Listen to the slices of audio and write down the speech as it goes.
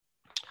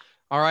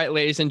All right,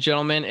 ladies and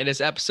gentlemen, it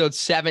is episode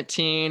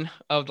 17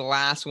 of the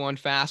Last One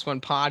Fast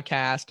One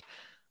podcast.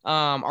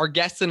 Our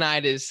guest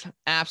tonight is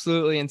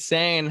absolutely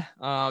insane.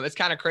 It's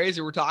kind of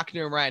crazy. We're talking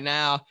to him right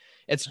now.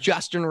 It's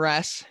Justin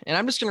Ress, and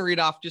I'm just going to read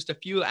off just a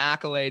few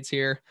accolades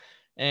here,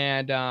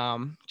 and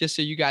just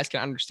so you guys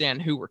can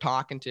understand who we're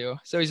talking to.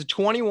 So he's a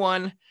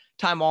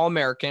 21-time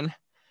All-American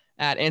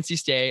at NC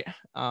State,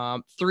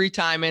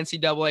 three-time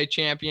NCAA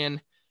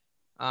champion,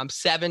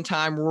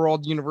 7-time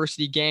World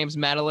University Games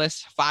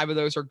medalist. 5 of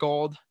those are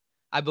gold,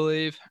 I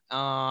believe.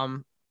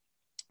 2-time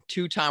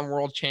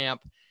world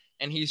champ.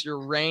 And he's your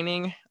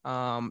reigning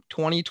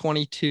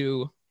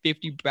 2022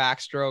 50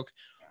 backstroke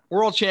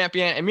world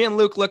champion. And me and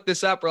Luke looked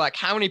this up. We're like,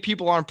 how many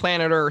people on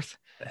planet Earth?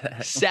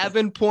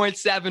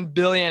 7.7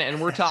 billion. And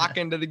we're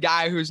talking to the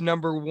guy who's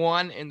number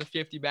 1 in the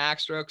 50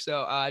 backstroke.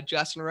 So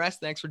Justin Ress,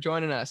 thanks for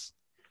joining us.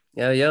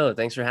 Yo,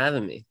 thanks for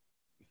having me.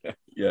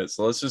 Yeah,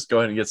 so let's just go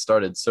ahead and get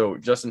started. So,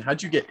 Justin,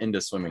 how'd you get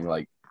into swimming?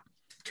 Like,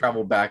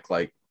 travel back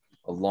like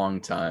a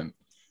long time.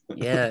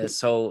 Yeah,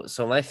 so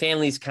my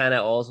family's kind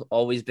of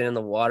always been in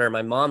the water.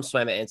 My mom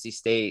swam at NC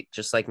State,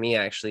 just like me,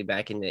 actually,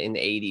 back in the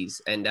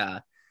 80s. And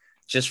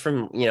just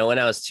from when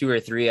I was 2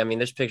 or 3, I mean,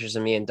 there's pictures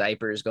of me in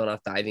diapers going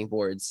off diving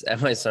boards at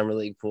my summer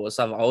league pool.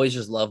 So I've always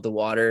just loved the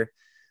water.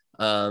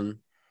 I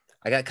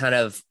got kind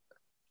of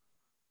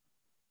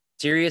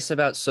serious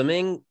about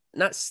swimming.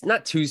 Not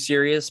too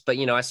serious, but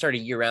I started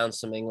year-round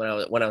swimming when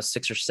I was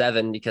 6 or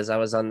 7 because I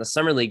was on the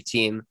summer league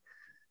team,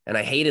 and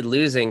I hated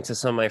losing to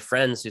some of my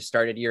friends who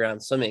started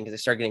year-round swimming because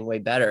they started getting way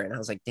better. And I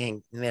was like,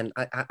 dang, man,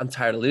 I'm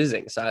tired of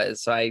losing. So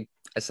I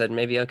said,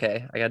 maybe,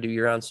 okay, I got to do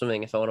year-round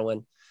swimming if I want to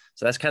win.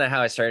 So that's kind of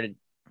how I started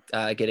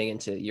getting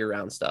into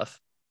year-round stuff.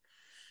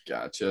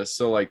 Gotcha.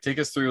 So, like, take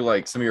us through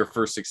like some of your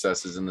first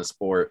successes in the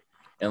sport,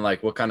 and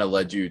like what kind of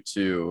led you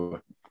to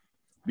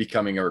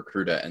becoming a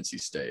recruit at NC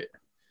State.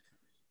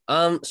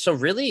 So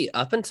really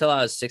up until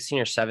I was 16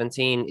 or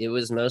 17, it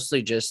was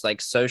mostly just like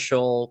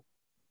social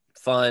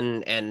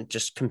fun and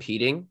just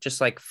competing,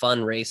 just like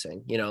fun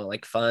racing,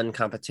 like fun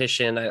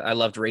competition. I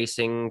loved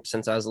racing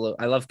since I was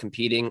I loved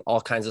competing,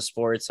 all kinds of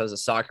sports. I was a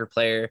soccer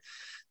player,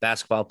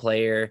 basketball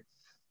player.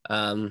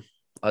 I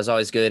was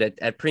always good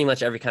at pretty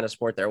much every kind of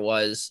sport there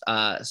was.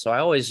 So I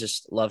always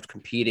just loved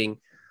competing.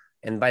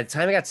 And by the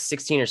time I got to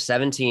 16 or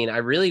 17,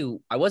 I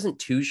wasn't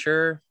too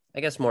sure. I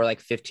guess more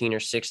like 15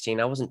 or 16.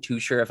 I wasn't too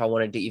sure if I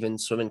wanted to even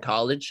swim in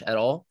college at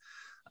all.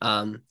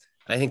 I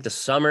think the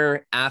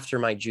summer after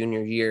my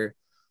junior year,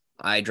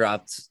 I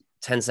dropped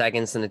 10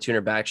 seconds in the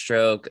 200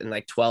 backstroke and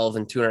like 12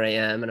 and 200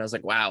 AM. And I was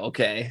like, wow,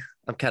 okay,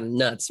 I'm kind of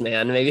nuts,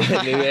 man. Maybe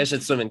I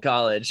should swim in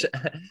college.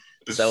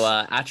 So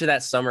after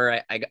that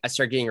summer, I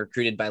started getting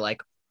recruited by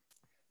like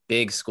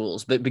big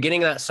schools. But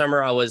beginning of that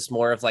summer, I was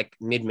more of like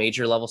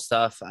mid-major level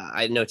stuff.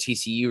 I know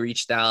TCU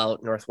reached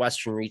out,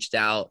 Northwestern reached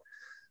out.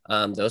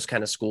 Those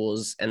kind of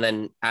schools. And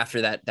then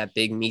after that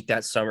big meet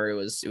that summer, it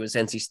was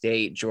NC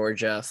State,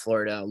 Georgia,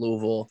 Florida,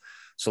 Louisville.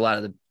 So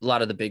a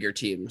lot of the bigger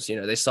teams,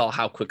 they saw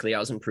how quickly I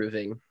was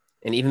improving.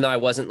 And even though I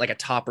wasn't like a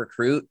top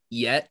recruit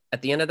yet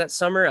at the end of that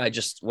summer,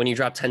 when you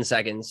drop 10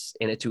 seconds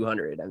in a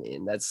 200, I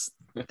mean, that's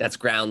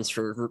grounds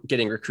for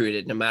getting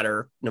recruited no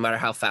matter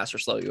how fast or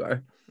slow you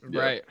are.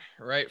 Right,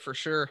 for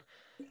sure.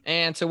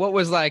 And so what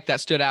was like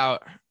that stood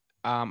out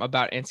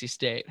about NC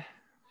State?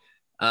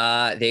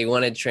 They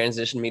wanted to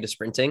transition me to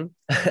sprinting.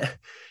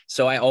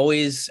 So I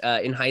always,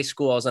 in high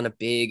school, I was on a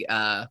big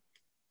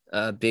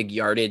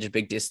yardage,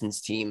 big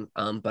distance team.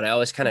 But I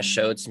always kind of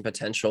showed some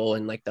potential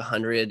in like the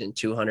 100 and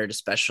 200,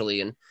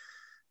 especially. And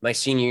my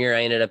senior year,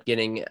 I ended up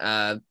getting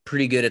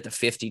pretty good at the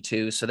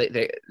 52. So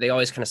they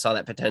always kind of saw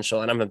that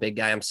potential. And I'm a big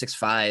guy. I'm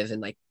 6'5",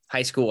 and like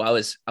high school, I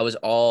was a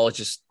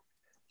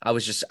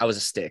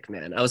stick,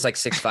 man. I was like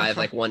 6'5",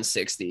 like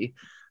 160.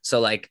 So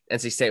like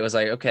NC State was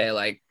like, okay,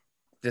 like,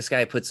 this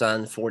guy puts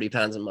on 40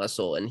 pounds of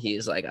muscle and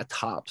he's like a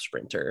top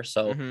sprinter.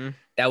 So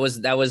that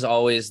was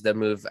always the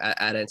move at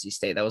NC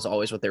State. That was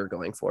always what they were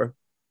going for.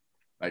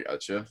 I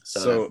gotcha.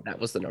 So that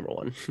was the number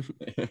one.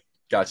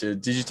 Gotcha.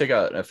 Did you take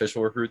an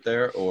official recruit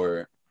there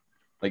or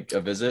like a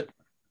visit?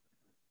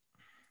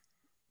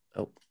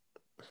 Oh,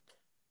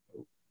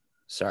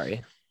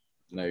 sorry.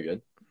 No, you're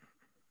good.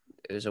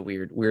 It was a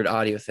weird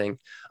audio thing.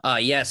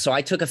 Yeah. So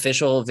I took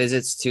official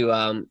visits to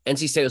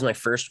NC State was my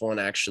first one,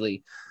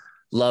 actually.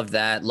 Loved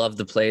that. Loved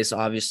the place,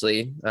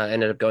 obviously.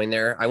 Ended up going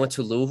there. I went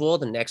to Louisville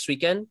the next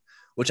weekend,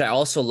 which I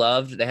also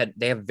loved.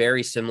 They have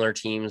very similar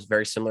teams,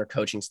 very similar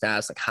coaching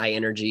staffs, like high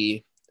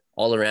energy,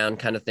 all around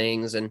kind of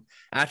things. And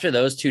after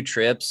those 2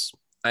 trips,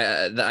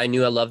 I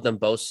knew I loved them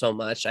both so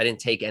much. I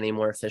didn't take any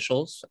more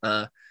officials.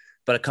 But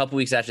a couple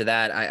weeks after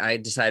that, I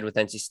decided with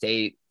NC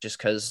State just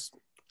because,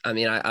 I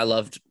mean, I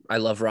love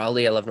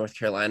Raleigh. I love North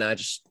Carolina. I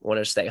just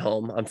wanted to stay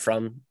home. I'm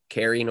from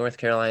Cary, North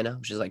Carolina,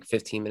 which is like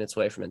 15 minutes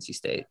away from NC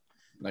State.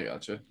 I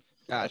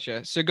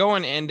Gotcha. So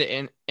going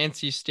into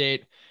NC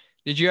State,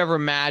 did you ever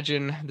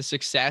imagine the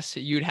success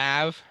you'd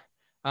have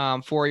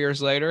 4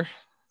 years later?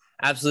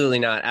 Absolutely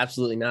not.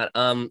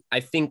 I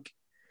think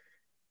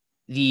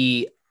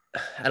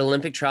at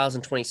Olympic trials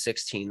in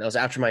 2016, that was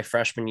after my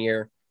freshman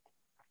year.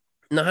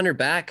 In the 100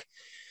 back,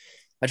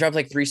 I dropped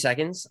like 3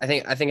 seconds. I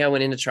think I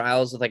went into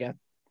trials with like a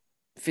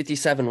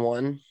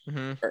 57.1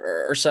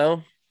 or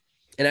so.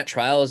 And at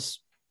trials,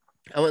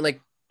 I went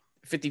like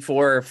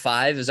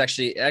 54.5. It was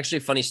actually a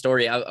funny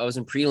story. I was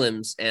in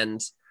prelims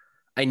and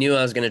I knew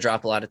I was going to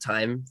drop a lot of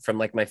time from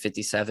like my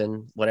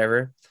 57,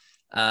 whatever.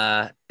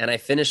 And I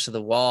finished to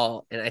the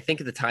wall, and I think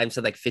at the time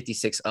said like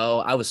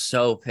 56.0. I was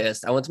so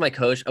pissed. I went to my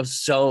coach. I was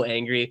so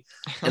angry,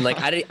 and like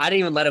I didn't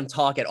even let him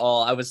talk at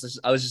all. I was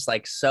just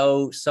like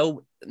so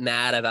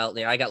mad about,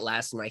 I got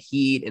last in my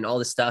heat and all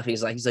this stuff. And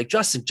he's like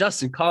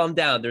Justin, calm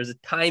down. There's a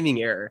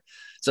timing error.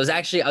 So I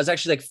was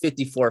actually like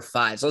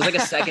 54.5. So I was like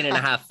a second and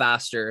a half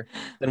faster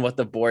than what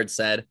the board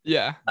said.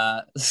 Yeah.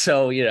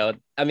 So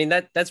I mean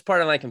that's part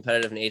of my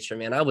competitive nature,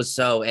 man. I was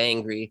so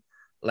angry.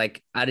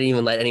 Like, I didn't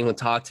even let anyone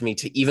talk to me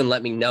to even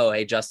let me know,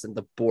 hey, Justin,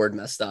 the board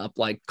messed up.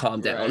 Like,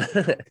 calm down.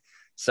 Right.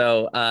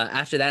 So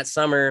after that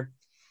summer,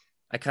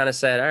 I kind of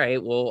said, all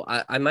right, well,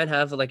 I might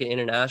have like an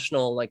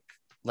international like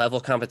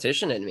level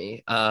competition in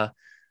me. And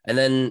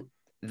then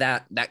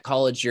that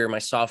college year, my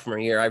sophomore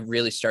year, I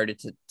really started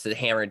to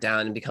hammer it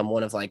down and become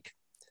one of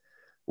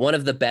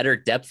the better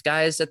depth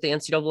guys at the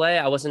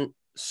NCAA. I wasn't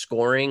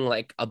scoring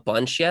like a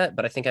bunch yet,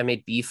 but I think I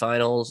made B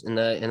finals in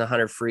the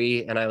 100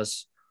 free, and I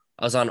was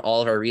on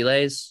all of our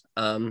relays.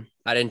 I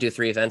didn't do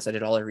 3 events. I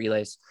did all our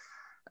relays.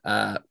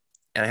 And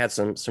I had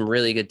some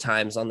really good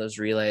times on those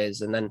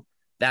relays. And then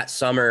that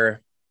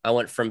summer I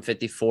went from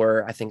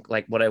 54, I think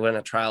like what I went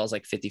at trials,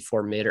 like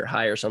 54 mid or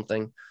high or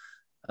something.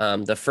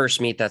 The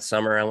first meet that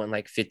summer, I went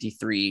like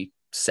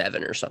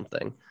 53.7 or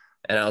something.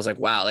 And I was like,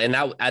 wow. And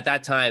that at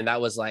that time, that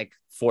was like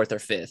 4th or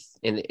 5th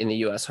in the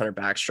US 100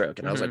 backstroke.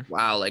 And I was like,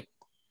 wow, like,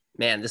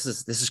 man, this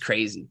is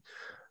crazy.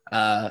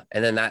 And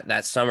then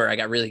that summer, I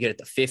got really good at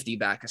the 50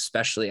 back,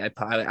 especially. I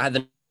had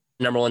the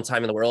number 1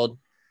 time in the world.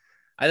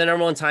 I had the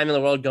number 1 time in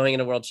the world going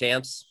into world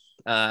champs,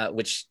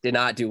 which did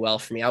not do well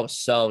for me. I was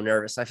so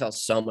nervous. I felt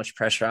so much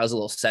pressure. I was a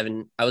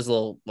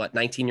little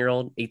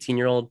 19-year-old,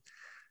 18-year-old,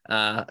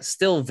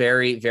 still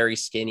very, very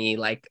skinny.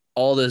 Like,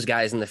 all those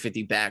guys in the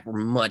 50 back were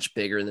much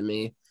bigger than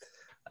me.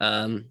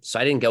 So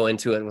I didn't go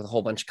into it with a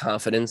whole bunch of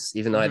confidence,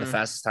 even though I had the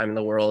fastest time in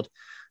the world.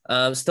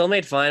 Still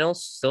made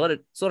finals, still had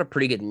a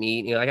pretty good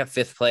meet. I got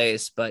 5th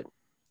place, but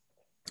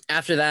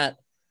after that,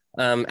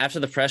 after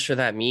the pressure of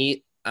that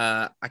meet,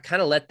 I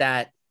kind of let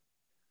that,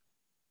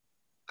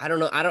 I don't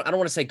know. I don't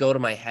want to say go to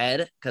my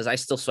head, because I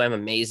still swam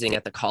amazing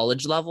at the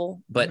college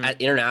level, but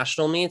at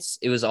international meets,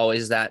 it was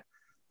always that,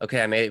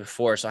 okay, I made it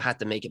before, so I had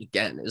to make it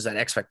again. It was that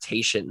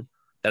expectation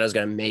that I was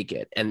going to make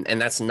it. And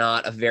that's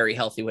not a very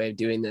healthy way of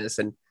doing this.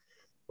 And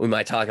we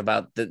might talk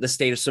about the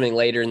state of swimming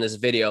later in this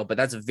video, but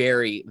that's a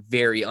very,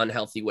 very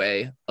unhealthy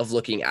way of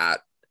looking at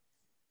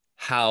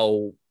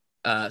how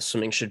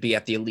swimming should be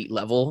at the elite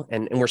level.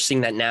 And we're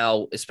seeing that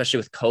now, especially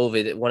with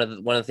COVID. One of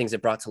the things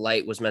it brought to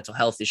light was mental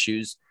health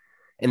issues.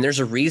 And there's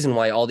a reason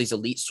why all these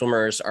elite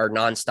swimmers are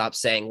nonstop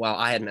saying, well,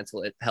 I had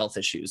mental health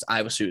issues.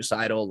 I was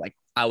suicidal. Like,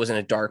 I was in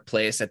a dark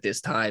place at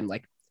this time.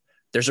 Like,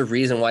 there's a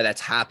reason why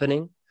that's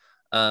happening.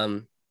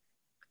 And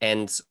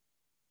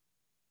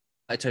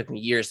it took me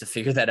years to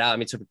figure that out. I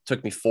mean, it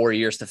took me 4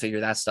 years to figure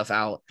that stuff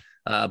out.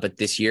 But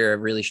this year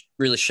really,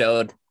 really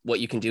showed what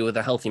you can do with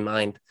a healthy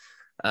mind.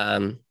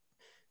 So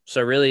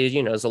really,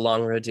 it's a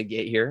long road to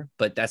get here,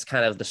 but that's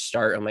kind of the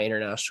start of my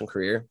international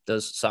career,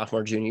 those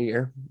sophomore, junior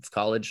year of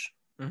college.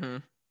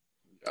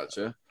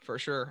 Gotcha. For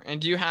sure.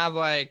 And do you have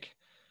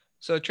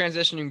so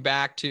transitioning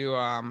back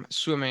to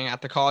swimming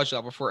at the college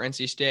level for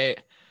NC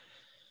State,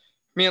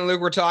 me and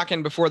Luke were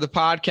talking before the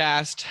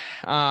podcast.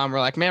 We're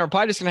like, man, we're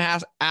probably just going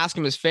to ask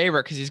him his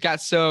favorite, because he's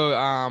got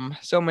so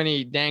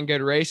many dang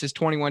good races,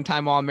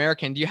 21-time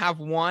All-American. Do you have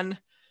one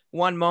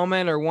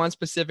moment or one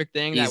specific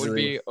thing that would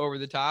be over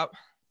the top?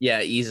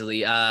 Yeah,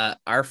 easily.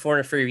 Our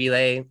 400 free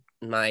relay,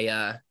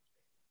 my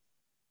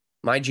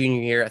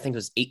junior year, I think it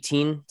was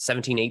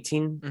 17,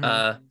 18.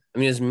 I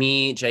mean, it was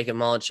me, Jacob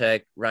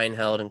Malachek, Ryan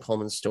Held, and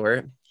Coleman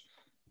Stewart.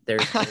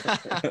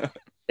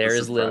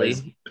 There's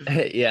Lily.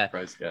 Yeah.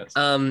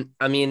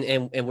 I mean,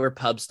 and we're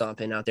pub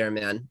stomping out there,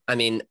 man. I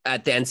mean,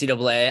 at the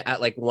NCAA, at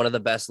like one of the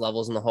best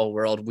levels in the whole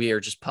world, we are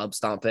just pub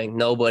stomping.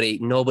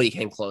 Nobody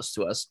came close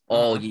to us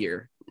all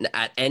year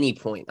at any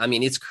point. I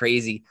mean, it's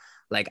crazy.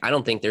 Like, I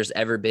don't think there's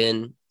ever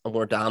been a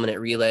more dominant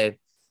relay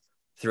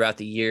throughout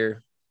the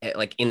year,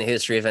 like in the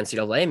history of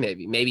NCAA.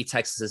 Maybe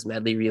Texas's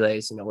medley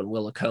relays, when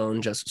Willa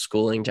Cone, Joseph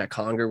Schooling, Jack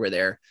Conger were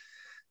there.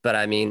 But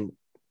I mean,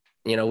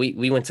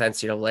 we went to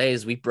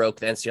NCAAs. We broke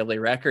the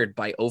NCAA record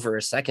by over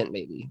a second,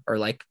 maybe, or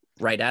like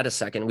right at a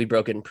second. We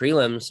broke it in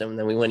prelims, and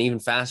then we went even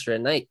faster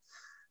at night.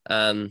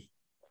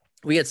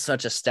 We had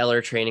such a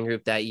stellar training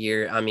group that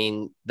year. I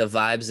mean, the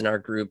vibes in our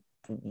group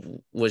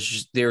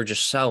they were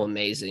just so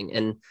amazing.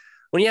 And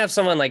when you have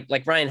someone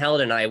like Ryan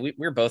Held and I,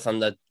 we're both on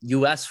the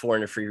US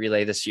 400 free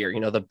relay this year,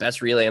 the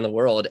best relay in the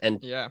world. And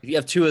if you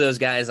have 2 of those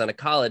guys on a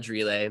college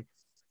relay,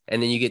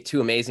 and then you get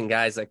 2 amazing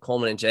guys like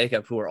Coleman and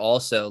Jacob, who are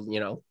also,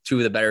 2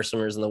 of the better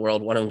swimmers in the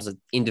world. One of them's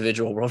an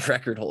individual world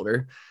record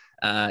holder.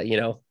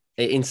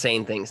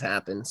 insane things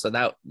happen. So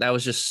that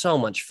was just so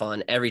much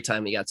fun every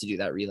time we got to do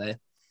that relay.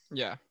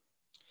 Yeah,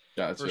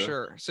 Gotcha. for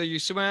sure. So you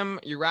swim,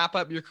 you wrap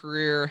up your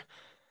career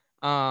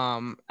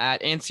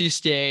at NC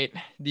State,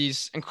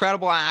 these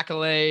incredible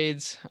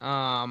accolades.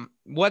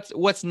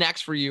 What's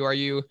next for you? Are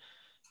you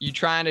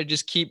trying to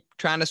just keep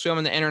trying to swim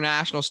in the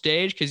international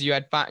stage because you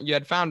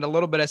had found a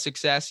little bit of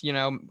success,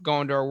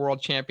 going to a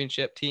world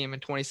championship team in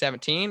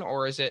 2017,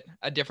 or is it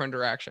a different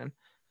direction?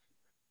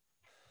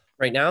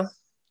 Right now,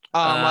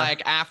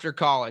 like after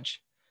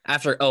college.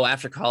 After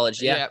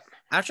college, yeah. Yep.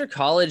 After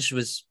college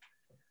was,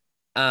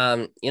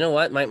 you know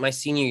what, my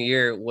senior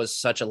year was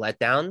such a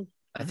letdown.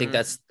 I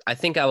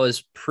think I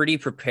was pretty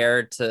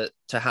prepared to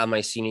have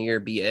my senior year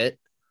be it.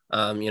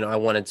 I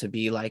wanted to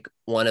be like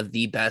one of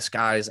the best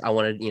guys. I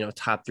wanted,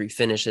 top 3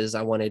 finishes.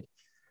 I wanted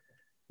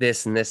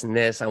this and this and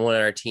this. I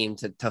wanted our team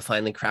to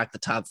finally crack the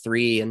top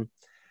 3,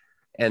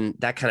 and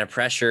that kind of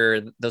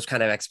pressure, those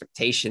kind of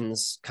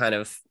expectations kind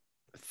of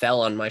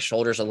fell on my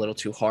shoulders a little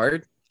too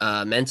hard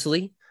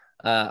mentally.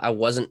 I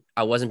wasn't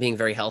being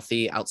very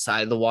healthy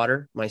outside the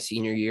water my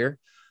senior year.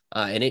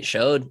 And it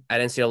showed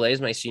at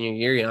NCAA's my senior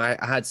year.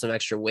 I had some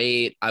extra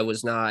weight. I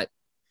was not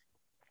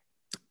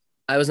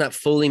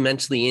fully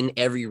mentally in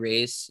every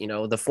race.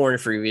 The 400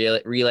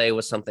 free relay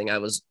was something I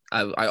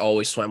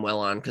always swam well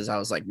on, because I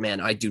was like,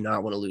 man, I do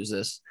not want to lose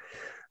this.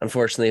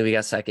 Unfortunately, we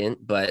got second,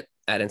 but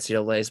at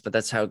NCAA's, but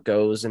that's how it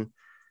goes. And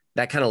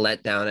that kind of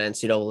let down at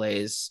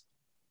NCAA's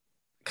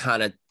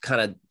kind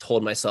of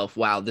told myself,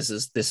 wow, this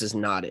is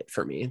not it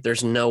for me.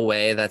 There's no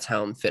way that's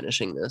how I'm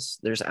finishing this.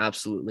 There's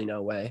absolutely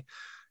no way.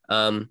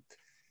 And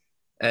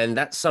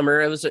that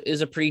summer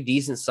is a pretty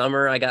decent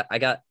summer. I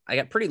got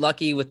pretty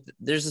lucky with,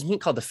 there's this meet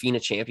called the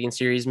FINA Champion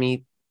Series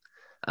meet.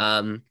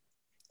 And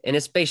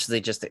it's basically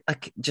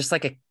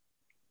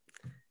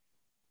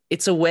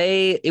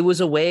it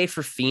was a way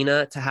for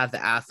FINA to have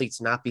the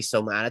athletes not be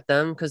so mad at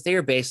them, because they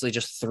are basically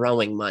just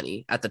throwing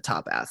money at the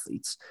top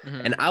athletes.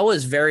 Mm-hmm. And I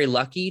was very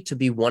lucky to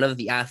be one of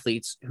the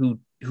athletes who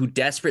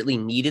desperately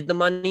needed the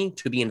money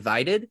to be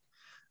invited.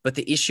 But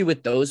the issue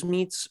with those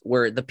meets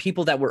were the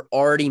people that were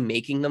already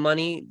making the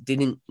money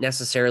didn't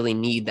necessarily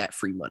need that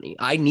free money.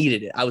 I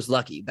needed it. I was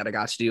lucky that I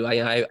got to do.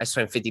 I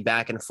swam 50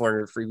 back in a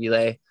 400 free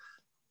relay,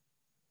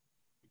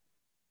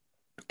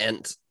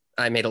 and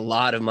I made a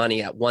lot of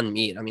money at one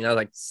meet. I mean, I was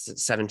like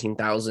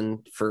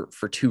 17,000 for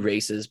 2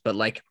 races, but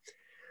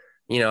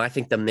I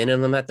think the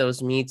minimum at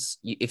those meets,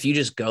 if you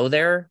just go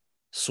there,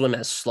 swim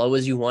as slow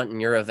as you want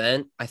in your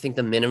event, I think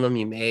the minimum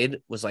you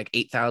made was like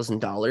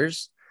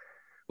 $8,000,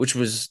 which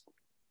was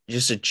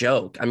just a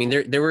joke. I mean,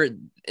 there were,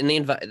 and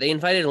they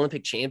invited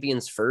Olympic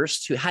champions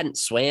first who hadn't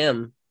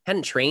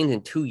trained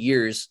in 2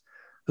 years,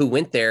 who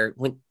went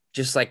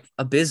just like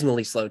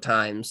abysmally slow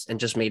times and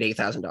just made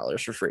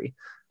 $8,000 for free.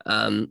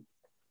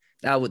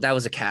 That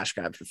was a cash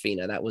grab for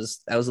FINA. I was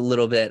a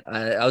little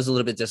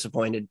bit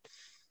disappointed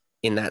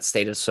in that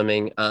state of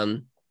swimming.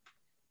 And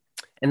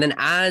then,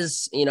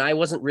 as I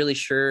wasn't really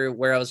sure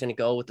where I was going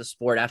to go with the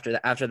sport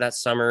after that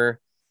summer.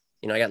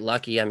 I got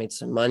lucky. I made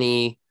some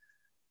money.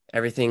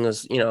 Everything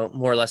was,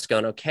 more or less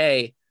going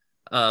okay.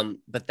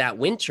 But that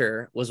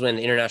winter was when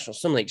the International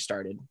Swim League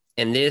started.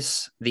 And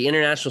the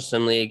International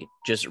Swim League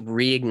just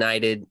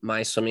reignited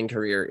my swimming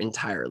career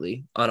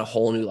entirely on a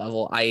whole new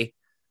level.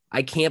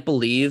 I can't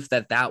believe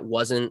that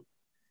wasn't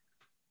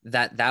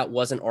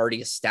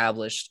already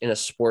established in a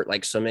sport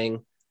like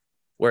swimming,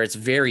 where it's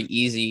very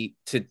easy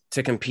to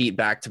compete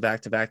back to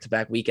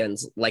back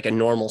weekends, like a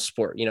normal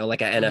sport,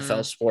 like an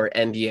NFL sport,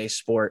 NBA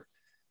sport.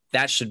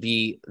 That should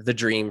be the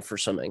dream for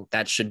swimming.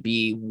 That should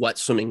be what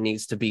swimming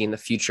needs to be in the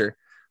future,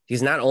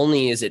 because not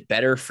only is it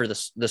better for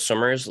the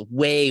swimmers,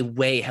 way,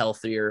 way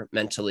healthier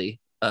mentally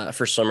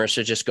for swimmers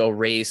to just go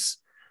race,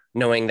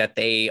 knowing that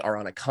they are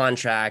on a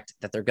contract,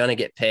 that they're going to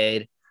get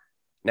paid.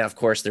 Now, of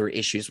course, there were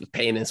issues with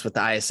payments with the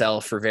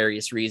ISL for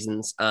various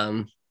reasons.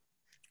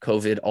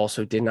 COVID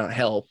also did not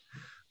help.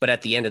 But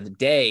at the end of the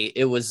day,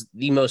 it was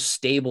the most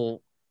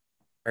stable,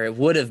 or it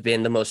would have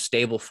been the most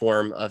stable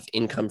form of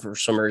income for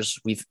swimmers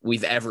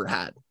we've ever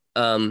had.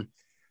 And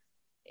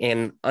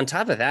on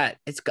top of that,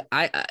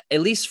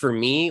 at least for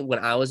me, when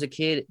I was a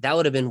kid, that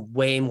would have been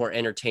way more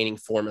entertaining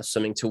form of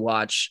swimming to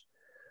watch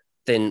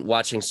than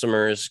watching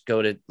swimmers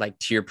go to like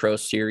tier pro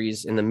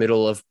series in the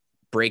middle of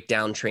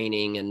breakdown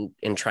training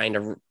and trying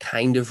to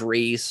kind of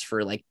race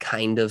for like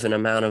kind of an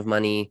amount of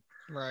money.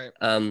 Right.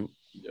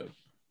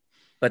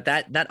 But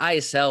that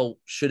ISL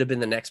should have been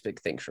the next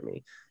big thing for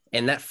me.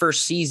 And that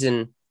first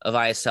season of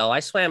ISL, I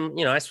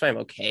swam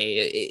okay.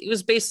 It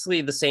was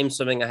basically the same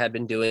swimming I had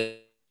been doing.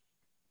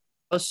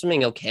 I was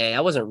swimming okay. I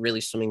wasn't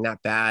really swimming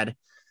that bad.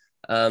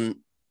 But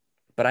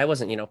I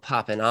wasn't,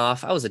 popping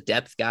off. I was a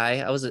depth guy.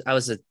 I was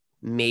a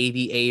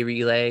maybe A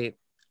relay,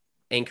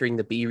 anchoring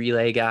the B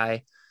relay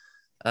guy.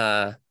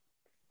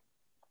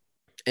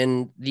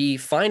 And the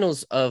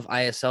finals of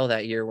ISL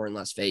that year were in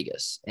Las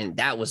Vegas, and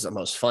that was the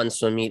most fun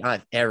swim meet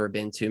I've ever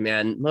been to,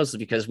 man. Mostly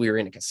because we were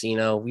in a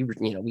casino. We were,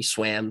 we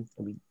swam,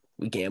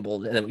 we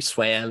gambled, and then we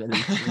swam and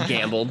we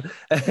gambled.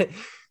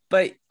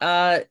 But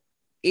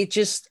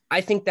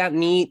I think that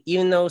meet,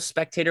 even though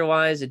spectator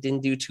wise, it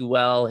didn't do too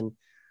well. And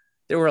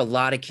there were a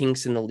lot of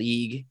kinks in the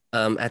league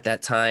at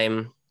that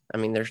time. I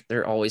mean,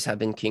 there always have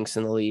been kinks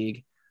in the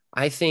league.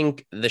 I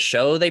think the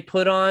show they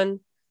put on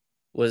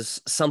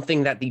was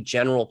something that the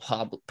general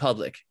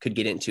public could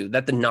get into,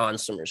 that the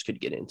non-swimmers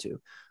could get into.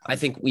 I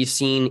think we've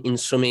seen in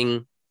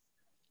swimming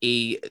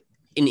a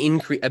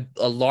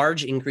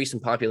large increase in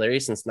popularity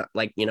since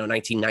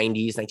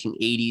 1990s,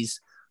 1980s,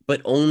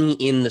 but only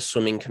in the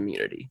swimming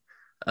community.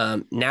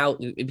 Now,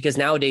 because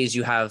nowadays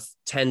you have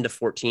 10 to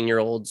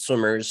 14-year-old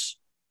swimmers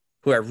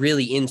who are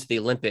really into the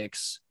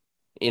Olympics,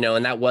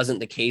 and that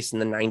wasn't the case in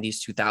the 90s,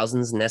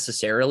 2000s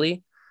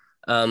necessarily.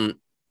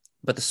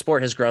 But the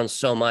sport has grown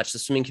so much. The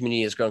swimming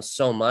community has grown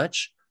so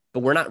much,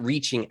 but we're not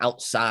reaching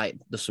outside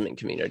the swimming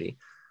community.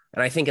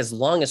 And I think as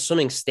long as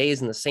swimming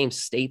stays in the same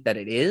state that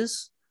it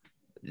is,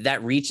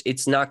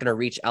 it's not going to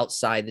reach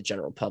outside the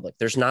general public.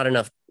 There's not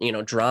enough,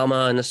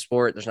 drama in the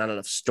sport. There's not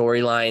enough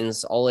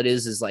storylines. All it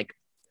is like,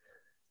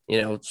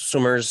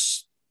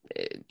 swimmers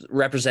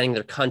representing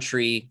their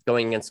country,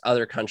 going against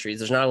other countries.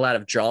 There's not a lot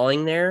of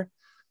drawing there.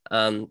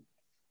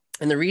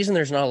 And the reason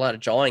there's not a lot of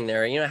drawing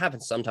there, it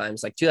happens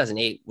sometimes. Like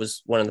 2008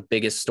 was one of the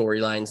biggest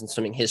storylines in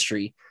swimming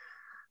history.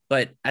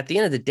 But at the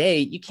end of the day,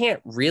 you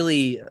can't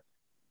really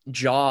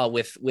jaw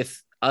with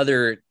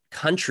other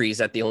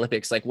countries at the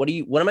Olympics. Like, what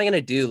am I going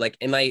to do? Like,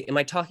 am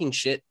I talking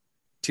shit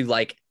to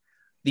like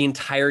the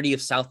entirety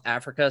of South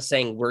Africa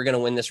saying we're going to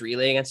win this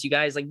relay against you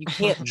guys? Like, you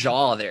can't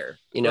jaw there,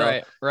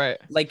 Right.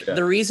 Like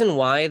the reason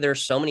why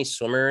there's so many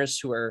swimmers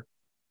who are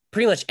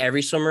pretty much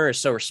every swimmer is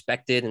so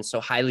respected and so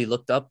highly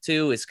looked up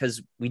to is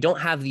because we don't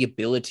have the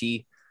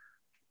ability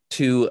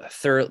to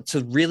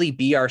really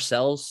be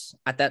ourselves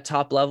at that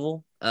top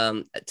level,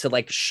 to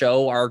like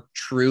show our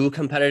true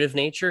competitive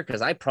nature.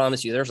 Because I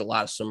promise you, there's a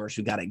lot of swimmers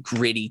who got a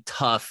gritty,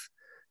 tough,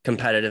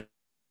 competitive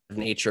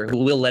nature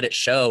who will let it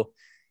show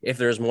if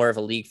there's more of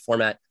a league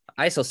format.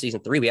 ISL season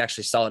 3, we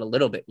actually saw it a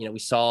little bit. We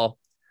saw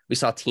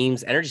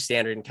teams, Energy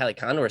Standard and Cali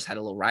Condors had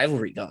a little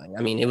rivalry going.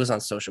 I mean, it was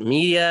on social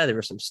media. There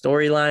were some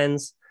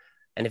storylines.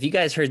 And if you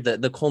guys heard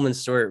the Coleman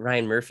Stewart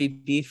Ryan Murphy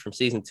beef from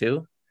season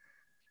 2,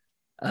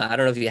 I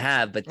don't know if you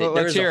have, but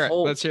let's hear it.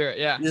 Let's hear it.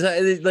 Yeah.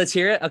 Let's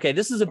hear it. Okay.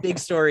 This is a big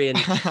story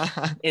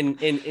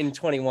in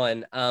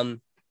 21.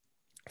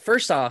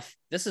 First off,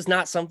 this is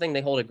not something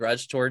they hold a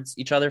grudge towards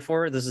each other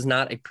for. This is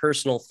not a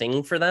personal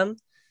thing for them.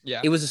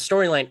 Yeah. It was a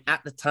storyline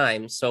at the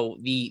time. So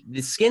the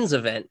skins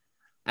event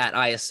at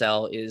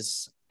ISL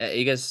is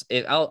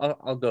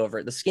I'll go over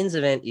it. The skins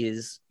event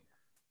is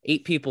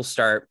 8 people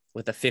start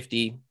with a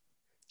 50.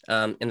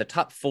 In the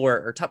top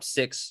 4 or top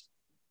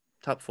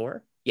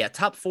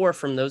 4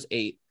 from those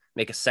 8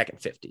 make a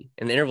second 50,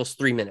 and the interval's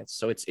 3 minutes.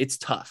 So it's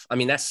tough. I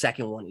mean, that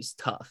second one is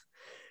tough.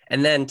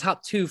 And then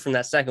top 2 from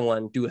that second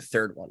one do a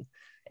third one.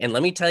 And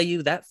let me tell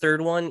you, that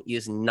third one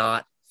is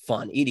not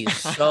fun. It is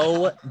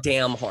so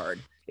damn hard.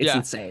 It's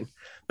insane.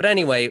 But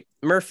anyway,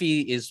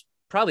 Murphy is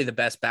probably the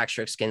best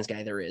backstroke skins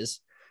guy there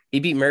is. He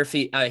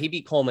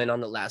beat Coleman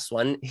on the last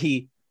one.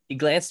 He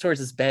glanced towards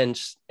his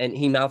bench and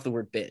he mouthed the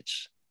word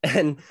bitch.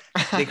 And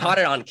they caught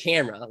it on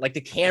camera. Like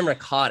the camera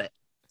caught it.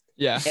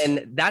 Yeah.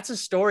 And that's a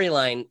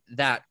storyline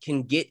that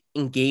can get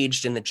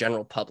engaged in the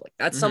general public.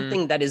 That's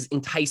something that is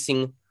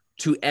enticing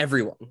to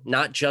everyone,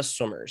 not just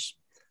swimmers.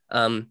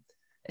 And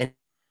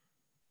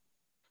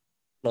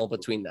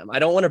between them. I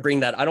don't want to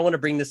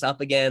bring this up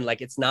again.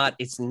 Like it's not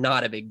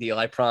a big deal.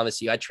 I promise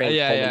you. I trained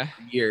Coleman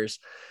for years.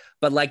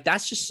 But like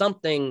that's just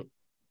something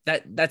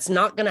that's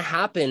not going to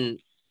happen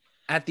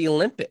at the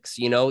Olympics.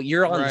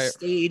 You're on the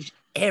stage.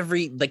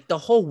 The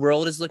whole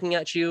world is looking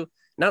at you.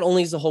 Not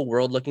only is the whole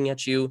world looking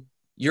at you,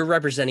 you're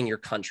representing your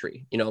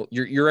country.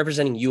 You're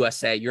representing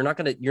USA. You're not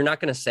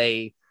gonna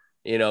say,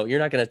 you're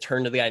not gonna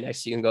turn to the guy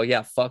next to you and go,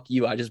 yeah, fuck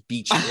you, I just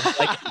beat you.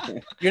 Like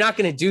you're not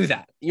gonna do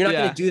that. You're not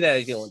gonna do that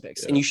at the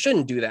Olympics, and you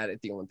shouldn't do that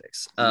at the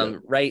Olympics.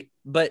 Right?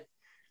 But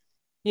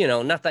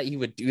not that you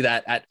would do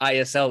that at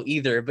ISL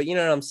either. But you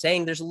know what I'm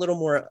saying? There's a little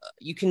more.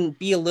 You can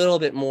be a little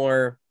bit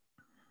more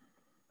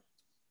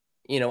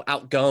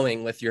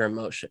outgoing with your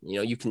emotion.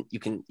 You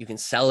can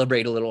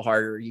celebrate a little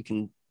harder. You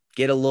can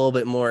get a little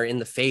bit more in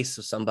the face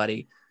of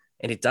somebody,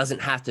 and it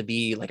doesn't have to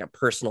be like a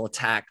personal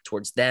attack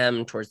towards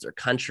them, towards their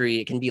country.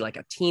 It can be like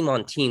a team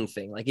on team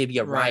thing. Like it'd be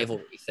a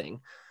rivalry thing,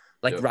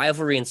 like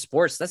rivalry in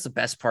sports. That's the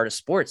best part of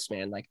sports,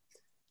 man. Like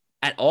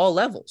at all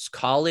levels,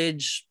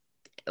 college,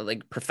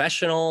 like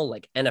professional,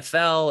 like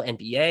NFL,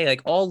 NBA,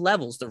 like all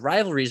levels, the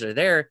rivalries are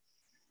there,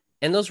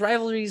 and those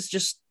rivalries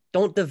just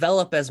don't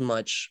develop as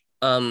much.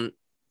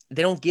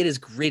 They don't get as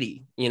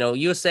gritty.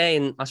 USA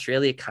and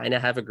Australia kind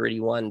of have a gritty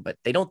one, but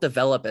they don't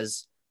develop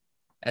as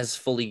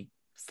fully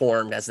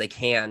formed as they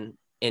can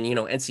in,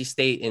 NC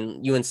State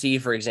and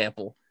UNC, for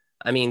example.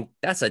 I mean,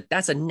 that's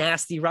a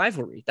nasty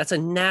rivalry. That's a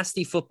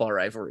nasty football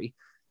rivalry.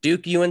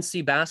 Duke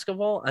UNC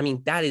basketball. I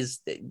mean,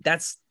 that's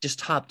just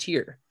top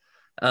tier.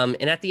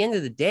 And at the end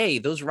of the day,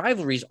 those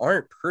rivalries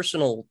aren't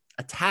personal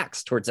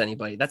attacks towards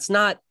anybody. That's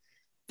not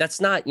that's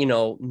not,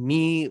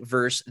 me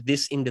versus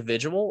this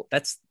individual.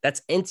 That's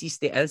NC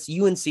State. That's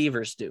UNC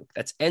versus Duke.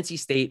 That's NC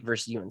State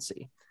versus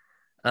UNC.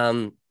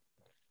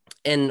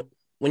 And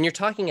when you're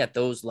talking at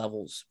those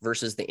levels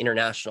versus the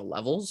international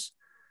levels,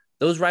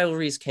 those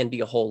rivalries can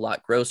be a whole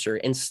lot grosser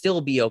and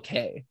still be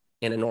okay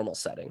in a normal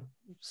setting.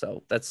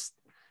 So that's,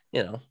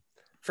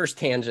 first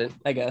tangent,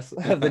 I guess,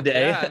 of the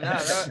day.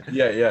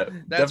 Yeah.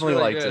 Definitely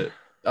really liked good.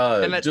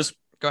 it. Just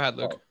go ahead,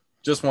 Luke.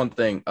 Just one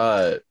thing.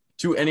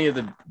 To any of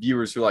the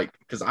viewers who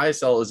because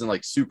ISL isn't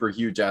like super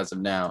huge as of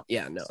now.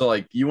 Yeah, no. So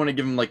like you want to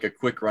give them like a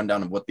quick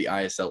rundown of what the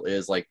ISL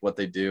is, like what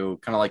they do,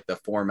 kind of like the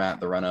format,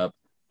 the run up.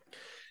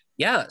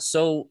 Yeah.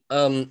 So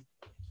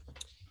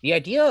the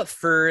idea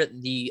for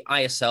the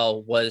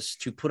ISL was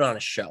to put on a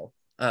show.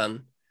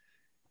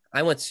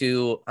 I went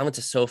to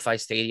SoFi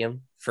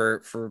Stadium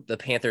for the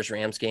Panthers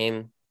Rams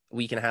game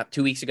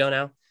 2 weeks ago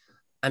now.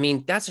 I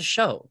mean, that's a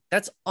show.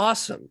 That's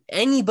awesome.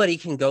 Anybody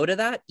can go to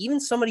that. Even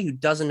somebody who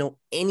doesn't know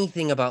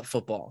anything about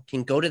football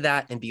can go to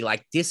that and be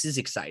like, this is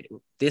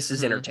exciting. This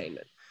is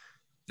entertainment.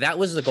 That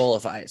was the goal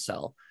of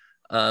ISL.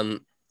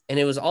 And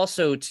it was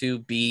also to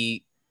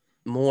be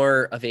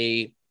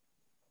it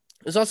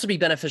was also be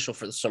beneficial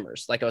for the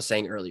swimmers. Like I was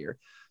saying earlier,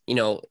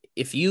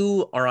 if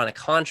you are on a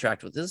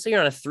contract with, let's say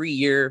you're on a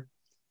 3-year,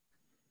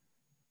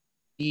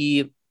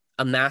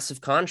 a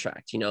massive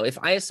contract, if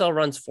ISL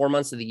runs 4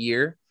 months of the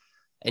year,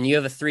 and you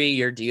have a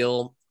 3-year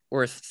deal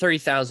worth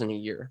 $30,000 a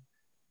year,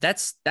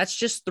 that's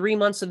just 3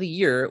 months of the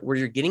year where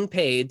you're getting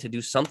paid to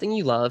do something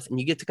you love and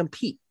you get to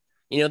compete.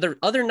 The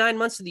other 9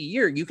 months of the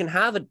year, you can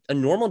have a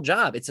normal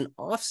job. It's an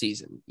off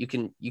season. You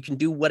can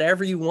do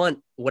whatever you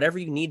want, whatever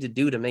you need to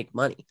do to make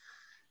money.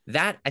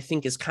 That I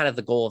think is kind of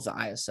the goal of the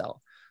ISL.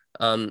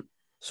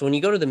 So when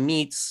you go to the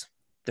meets,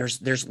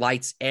 there's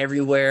lights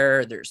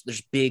everywhere.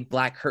 There's big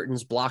black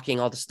curtains blocking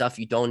all the stuff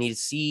you don't need to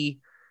see.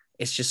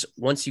 It's just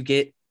once you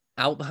get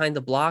out behind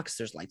the blocks,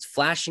 there's lights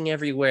flashing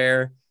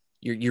everywhere.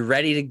 You're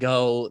ready to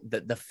go.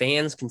 The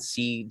fans can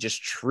see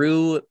just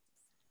true,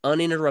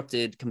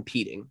 uninterrupted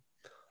competing.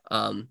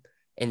 And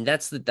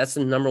that's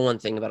the number one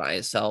thing about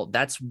ISL.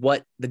 That's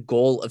what the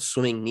goal of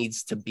swimming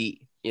needs to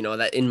be.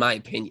 That in my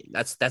opinion,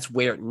 that's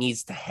where it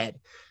needs to head.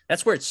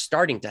 That's where it's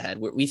starting to head.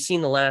 We've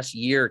seen the last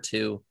year or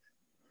two.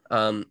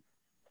 A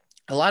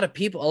lot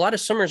of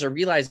swimmers are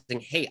realizing,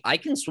 hey, I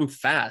can swim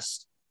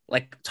fast,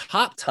 like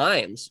top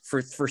times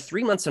for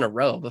 3 months in a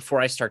row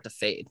before I start to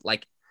fade.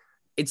 Like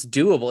it's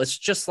doable. It's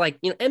just like,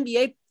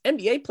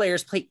 NBA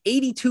players play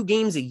 82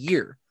 games a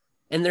year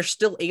and they're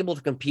still able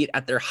to compete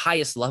at their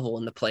highest level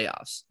in the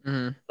playoffs.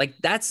 Mm-hmm. Like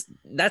that's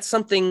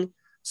something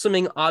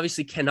swimming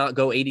obviously cannot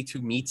go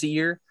 82 meets a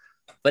year,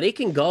 but it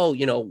can go,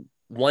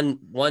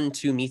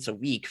 1-2 meets a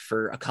week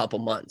for a couple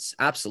months.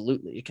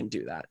 Absolutely. It can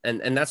do that.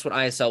 And that's what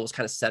ISL was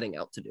kind of setting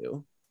out to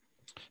do.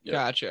 Yep.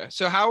 Gotcha.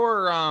 So how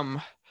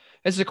are,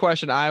 this is a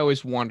question I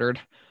always wondered.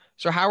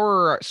 So how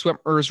are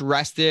swimmers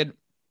rested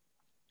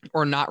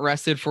or not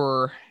rested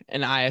for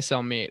an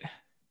ISL meet?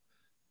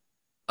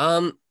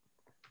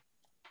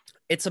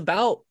 It's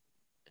about,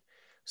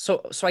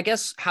 so I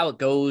guess how it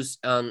goes.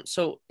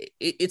 So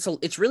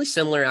it's really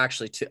similar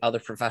actually to other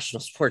professional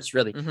sports.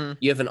 Really,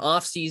 you have an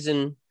off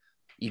season.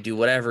 You do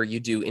whatever you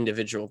do,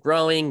 individual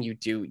growing, you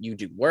do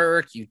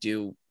work, you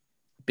do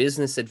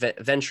business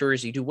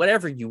ventures, you do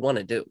whatever you want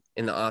to do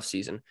in the off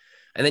season.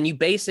 And then you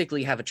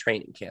basically have a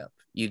training camp.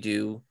 You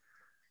do,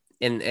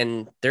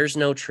 and there's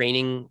no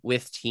training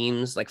with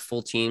teams, like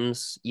full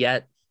teams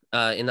yet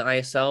in the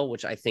ISL,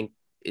 which I think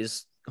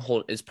is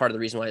part of the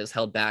reason why it's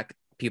held back.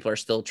 People are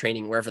still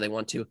training wherever they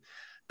want to.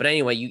 But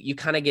anyway, you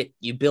kind of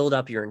you build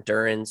up your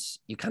endurance,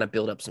 you kind of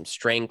build up some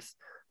strength,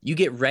 you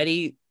get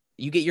ready,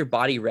 you get your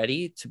body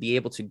ready to be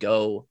able to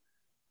go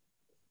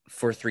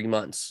for 3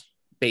 months.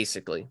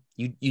 Basically,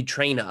 you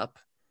train up,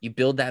 you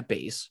build that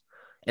base,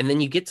 and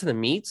then you get to the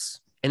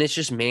meets and it's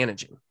just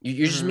managing.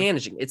 You're just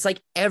managing. It's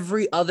like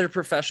every other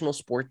professional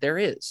sport there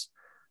is.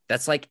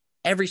 That's like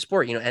every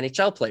sport,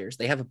 NHL players,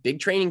 they have a big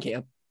training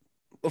camp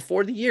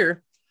before the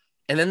year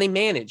and then they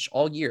manage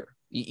all year.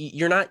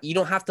 You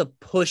don't have to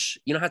push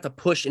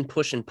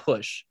and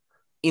push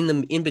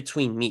in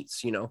between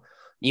meets.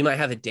 You might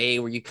have a day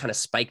where you kind of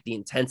spike the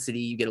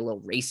intensity, you get a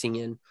little racing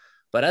in,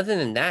 but other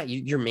than that,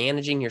 you're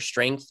managing your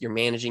strength, you're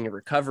managing your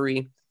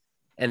recovery.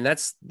 And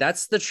that's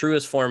the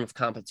truest form of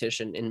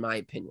competition, in my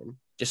opinion.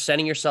 Just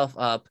setting yourself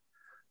up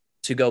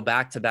to go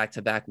back to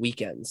back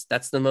weekends.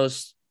 That's the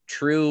most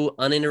true,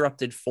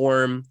 uninterrupted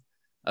form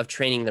of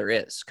training there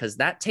is, because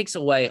that takes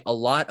away a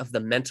lot of the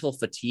mental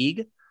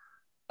fatigue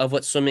of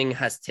what swimming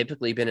has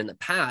typically been in the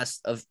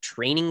past, of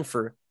training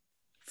for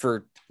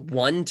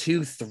 1,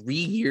 2, 3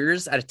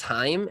 years at a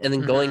time and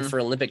then going for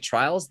Olympic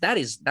trials.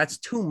 That's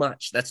too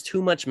much. That's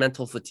too much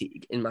mental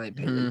fatigue, in my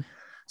opinion.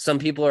 Some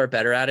people are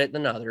better at it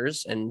than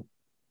others, and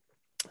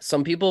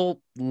some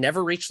people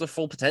never reach their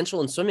full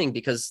potential in swimming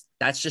because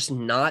that's just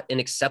not an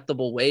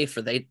acceptable way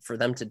for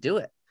them to do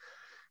it.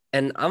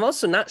 And I'm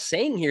also not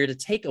saying here to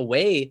take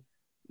away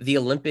the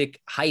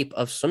Olympic hype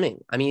of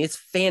swimming. I mean, it's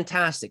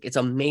fantastic. It's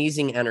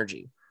amazing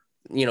energy.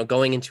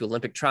 going into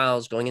Olympic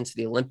trials, going into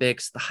the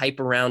Olympics, the hype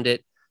around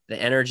it,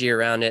 the energy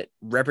around it,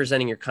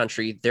 representing your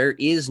country. There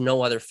is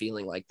no other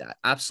feeling like that.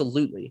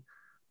 Absolutely.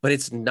 But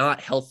it's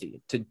not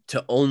healthy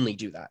to only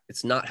do that.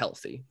 It's not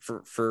healthy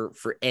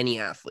for any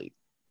athlete.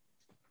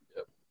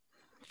 Yep.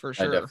 For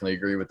sure. I definitely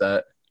agree with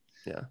that.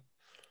 Yeah.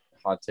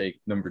 Hot take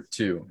number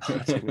 2.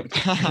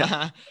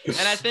 Yeah.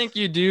 And I think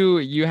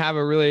you have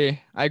I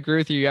agree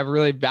with you. You have a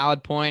really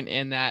valid point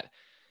in that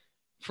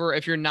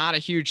if you're not a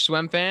huge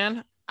swim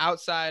fan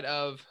outside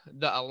of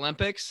the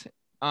Olympics,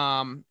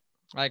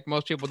 like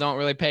most people don't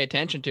really pay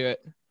attention to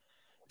it.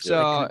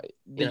 So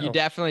you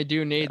definitely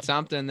do need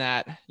something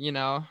that,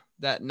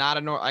 that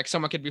like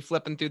someone could be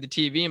flipping through the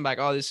TV and be like,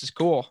 oh, this is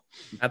cool.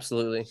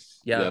 Absolutely.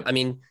 Yeah. Yep. I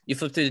mean, you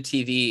flip through the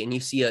TV and you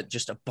see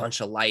just a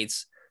bunch of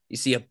lights. You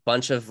see a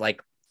bunch of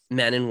like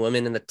men and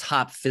women in the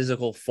top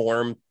physical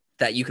form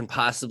that you can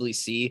possibly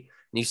see.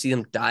 And you see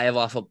them dive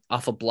off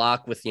a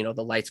block with, the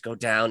lights go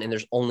down and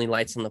there's only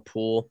lights in the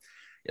pool.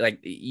 Like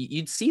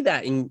you'd see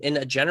that in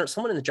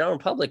someone in the general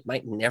public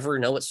might never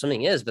know what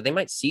swimming is, but they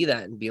might see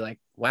that and be like,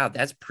 wow,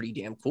 that's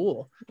pretty damn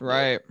cool.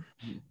 Right.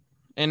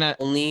 And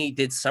only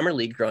did summer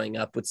league growing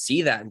up would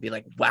see that and be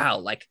like, wow,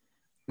 like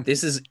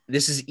this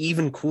is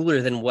even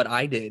cooler than what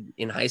I did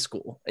in high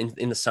school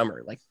in the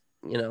summer. Like,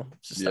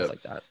 just stuff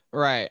like that.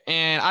 Right.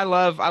 And I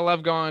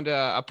love going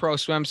to a pro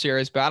swim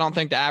series, but I don't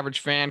think the average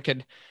fan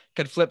could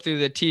flip through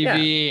the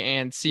TV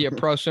and see a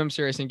pro swim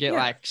series and get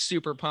like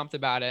super pumped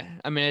about it.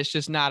 I mean, it's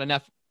just not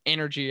enough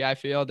energy, I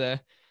feel,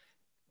 to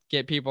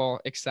get people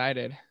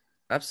excited.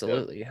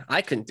 Absolutely. Yep.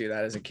 I couldn't do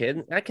that as a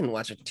kid. I couldn't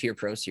watch a tier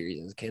pro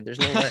series as a kid. There's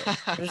no way.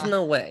 There's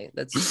no way.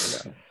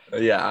 That's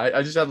Yeah.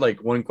 I just had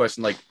like one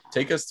question, like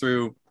take us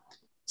through.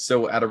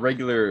 So at a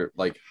regular,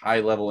 like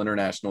high level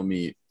international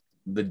meet,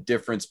 the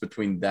difference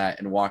between that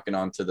and walking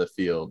onto the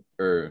field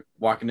or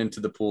walking into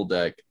the pool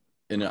deck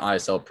in an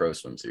ISL pro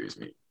swim series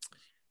meet.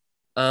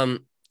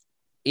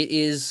 It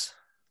is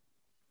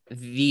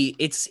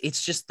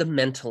it's just the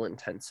mental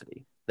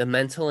intensity. The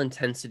mental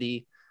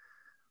intensity.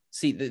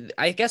 See,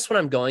 I guess what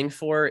I'm going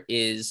for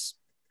is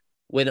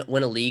when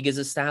a league is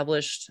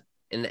established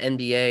in the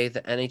NBA,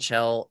 the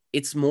NHL,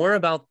 it's more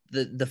about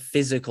the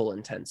physical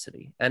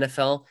intensity.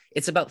 NFL,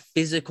 it's about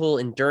physical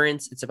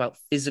endurance. It's about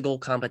physical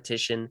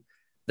competition.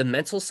 The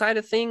mental side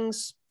of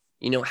things,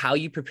 how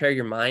you prepare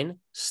your mind,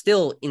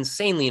 still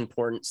insanely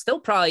important, still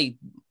probably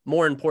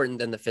more important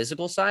than the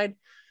physical side.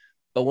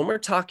 But when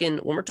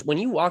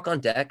you walk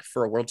on deck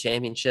for a world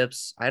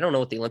championships, I don't know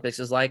what the Olympics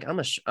is like. I'm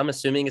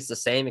assuming it's the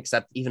same,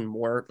 except even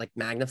more like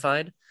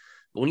magnified.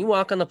 But when you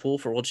walk on the pool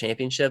for world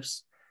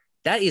championships,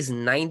 that is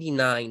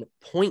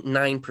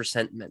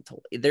 99.9%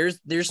 mental.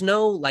 There's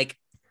no like,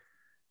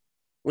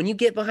 when you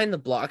get behind the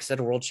blocks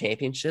at a world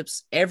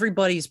championships,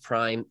 everybody's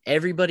prime,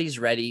 everybody's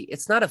ready.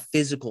 It's not a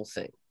physical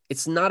thing.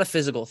 It's not a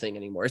physical thing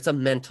anymore. It's a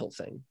mental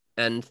thing.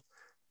 And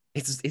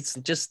it's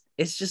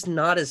just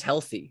not as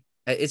healthy.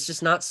 It's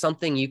just not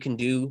something you can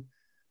do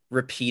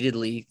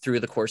repeatedly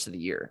through the course of the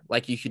year,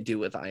 like you could do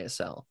with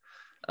ISL.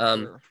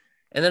 Sure.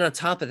 And then on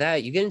top of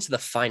that, you get into the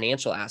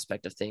financial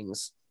aspect of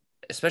things,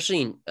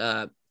 especially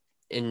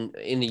in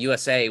the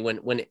USA,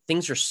 when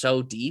things are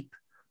so deep.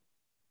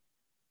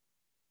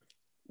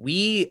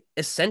 We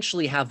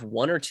essentially have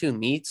 1 or 2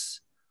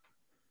 meets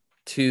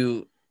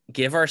to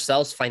give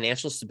ourselves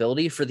financial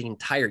stability for the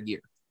entire year.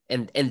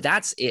 And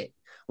that's it.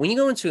 When you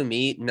go into a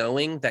meet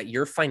knowing that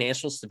your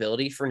financial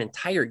stability for an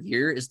entire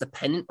year is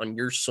dependent on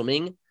your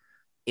swimming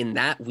in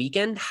that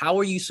weekend, how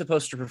are you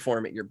supposed to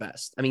perform at your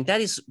best? I mean,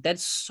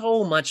 that's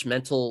so much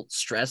mental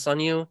stress on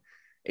you.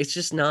 It's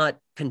just not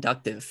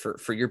conductive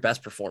for your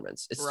best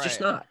performance. It's just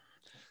not.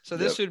 So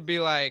this would be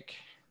like,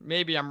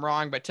 maybe I'm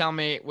wrong, but tell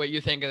me what you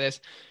think of this.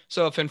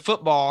 So if in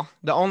football,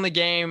 the only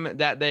game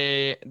that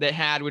they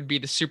had would be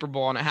the Super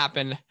Bowl, and it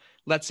happened,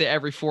 let's say,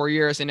 every 4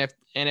 years. And if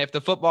the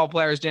football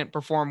players didn't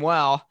perform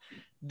well,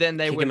 then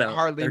they would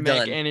hardly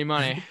make any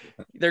money.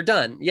 They're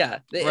done. Yeah.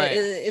 Right.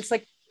 It's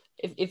like,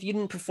 if you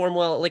didn't perform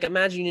well, like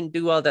imagine you didn't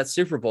do well at that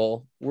Super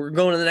Bowl, we're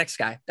going to the next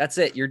guy. That's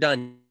it. You're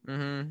done.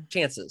 Mm-hmm.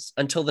 Chances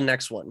until the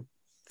next one.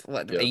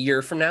 A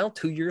year from now,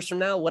 2 years from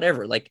now,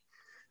 whatever. Like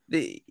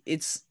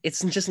it's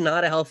just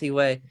not a healthy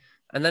way.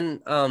 And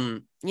then,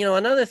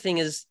 another thing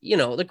is,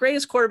 the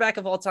greatest quarterback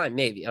of all time,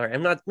 maybe. All right.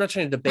 I'm not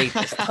trying to debate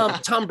this.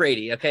 Tom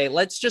Brady. Okay.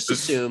 Let's just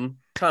assume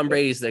Tom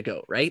Brady's the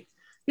GOAT, right?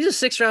 He's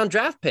a 6th-round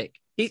draft pick.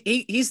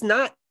 He's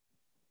not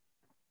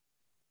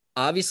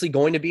obviously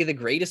going to be the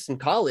greatest in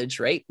college,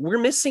 right? We're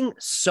missing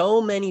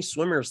so many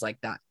swimmers like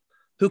that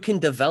who can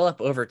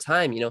develop over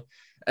time.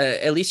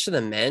 At least for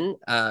the men,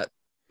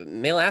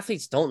 male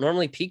athletes don't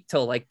normally peak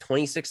till like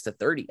 26 to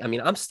 30. I mean,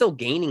 I'm still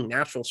gaining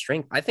natural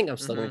strength. I think I'm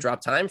still going to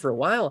drop time for a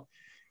while.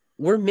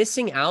 We're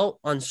missing out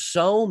on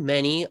so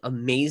many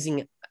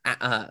amazing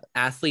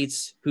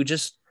athletes who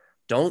just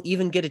don't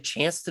even get a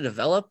chance to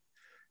develop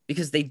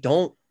because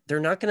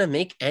they're not going to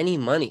make any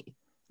money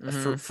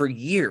for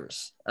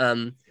years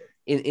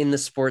in the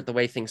sport, the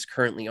way things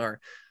currently are.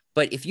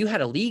 But if you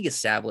had a league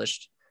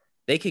established,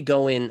 they could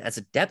go in as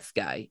a depth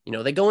guy.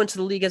 They go into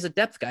the league as a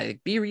depth guy,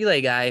 like be a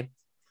relay guy,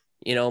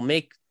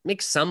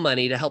 make some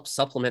money to help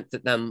supplement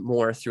them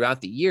more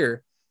throughout the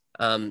year.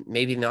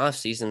 Maybe in the off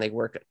season, they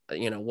work,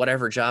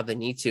 whatever job they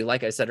need to,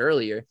 like I said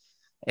earlier.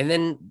 And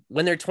then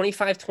when they're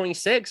 25,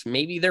 26,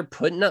 maybe they're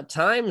putting up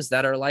times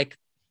that are like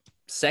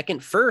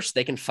second, first,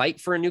 they can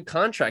fight for a new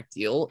contract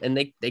deal and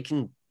they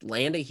can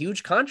land a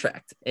huge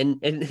contract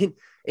and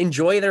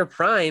enjoy their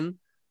prime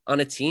on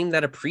a team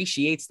that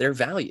appreciates their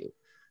value.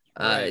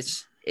 Right.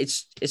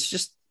 It's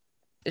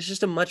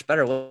just a much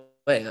better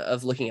way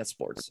of looking at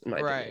sports, in my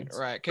opinion.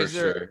 Right. Because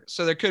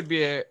there could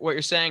be what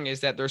you're saying is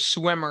that there's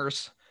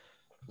swimmers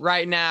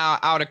right now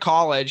out of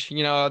college,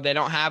 they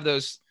don't have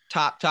those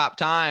top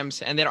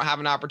times and they don't have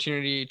an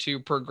opportunity to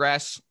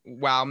progress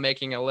while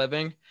making a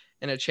living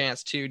and a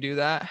chance to do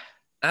that.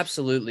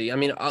 Absolutely. I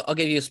mean, I'll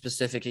give you a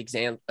specific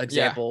example.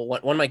 Yeah. One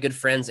of my good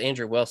friends,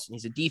 Andrew Wilson,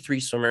 he's a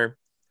D3 swimmer.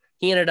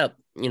 He ended up,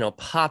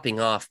 popping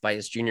off by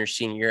his senior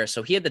year.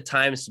 So he had the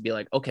times to be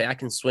like, okay, I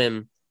can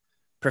swim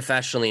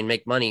professionally and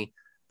make money.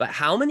 But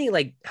how many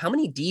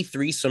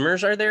D3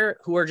 swimmers are there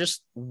who are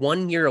just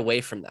 1 year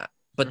away from that,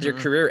 but their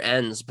career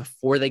ends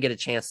before they get a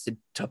chance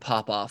to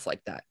pop off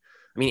like that?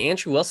 I mean,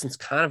 Andrew Wilson's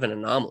kind of an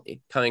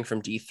anomaly coming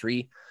from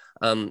D3.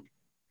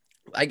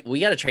 We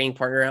got a training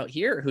partner out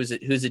here who's a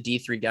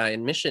D3 guy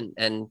in Mission,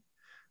 and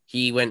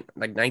he went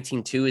like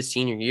 19.2 his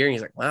senior year. And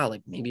he's like, wow,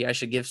 like maybe I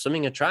should give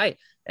swimming a try.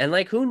 And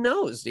like, who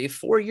knows, dude,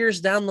 4 years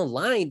down the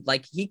line,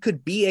 like he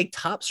could be a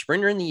top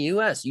sprinter in the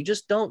US. You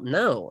just don't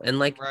know. And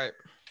like, right.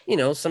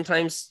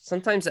 Sometimes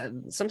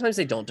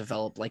they don't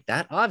develop like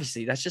that.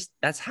 Obviously,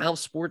 that's how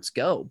sports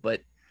go,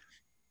 but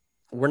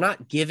we're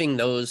not giving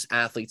those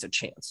athletes a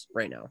chance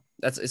right now.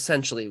 That's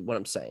essentially what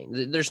I'm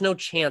saying. There's no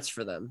chance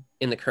for them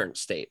in the current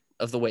state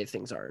of the way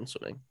things are in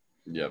swimming.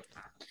 Yep.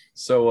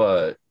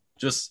 So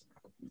just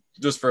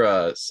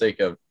for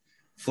sake of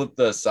flip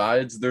the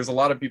sides, there's a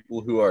lot of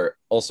people who are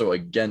also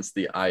against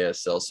the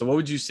ISL. So what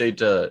would you say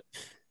to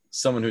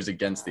someone who's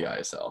against the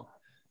ISL?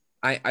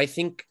 I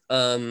think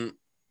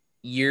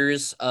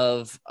years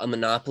of a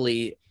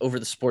monopoly over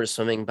the sport of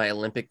swimming by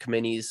Olympic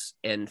committees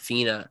and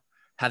FINA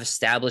have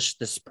established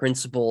this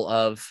principle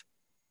of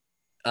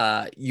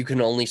you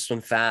can only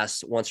swim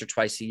fast once or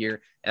twice a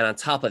year. And on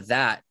top of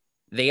that,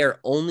 they are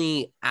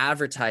only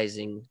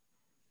advertising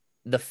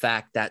the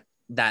fact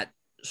that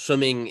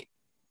swimming,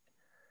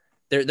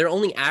 they're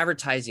only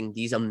advertising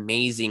these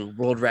amazing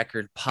world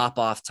record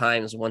pop-off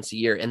times once a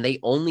year, and they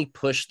only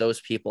push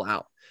those people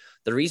out.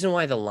 The reason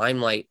why the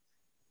limelight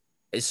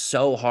is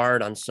so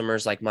hard on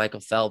swimmers like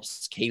Michael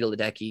Phelps, Katie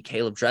Ledecky,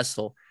 Caleb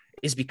Dressel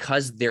is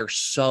because they're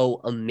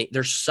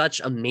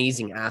such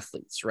amazing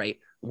athletes, right?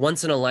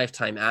 Once in a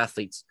lifetime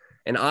athletes.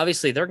 And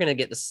obviously they're going to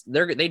get this,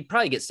 they'd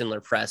probably get similar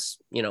press,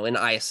 in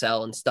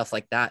ISL and stuff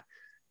like that.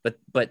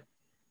 But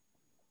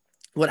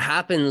what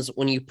happens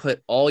when you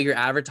put all your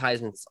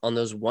advertisements on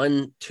those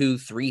 1, 2,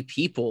 3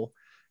 people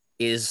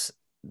is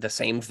the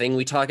same thing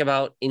we talk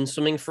about in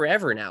swimming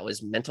forever now,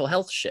 is mental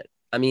health shit.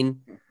 I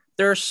mean,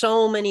 there are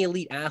so many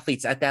elite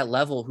athletes at that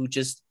level who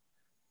just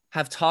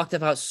have talked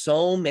about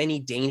so many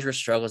dangerous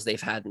struggles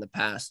they've had in the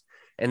past.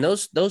 And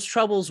those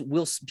troubles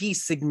will be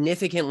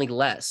significantly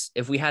less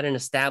if we had an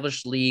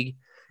established league,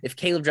 if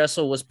Caleb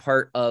Dressel was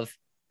part of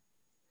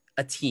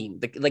a team,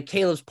 like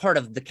Caleb's part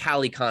of the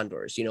Cali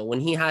Condors. When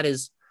he had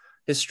his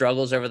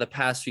struggles over the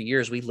past few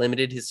years, we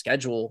limited his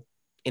schedule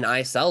in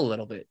ISL a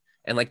little bit.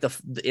 And like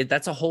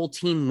that's a whole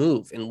team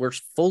move, and we're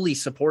fully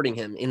supporting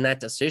him in that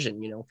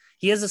decision.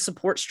 He has a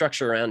support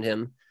structure around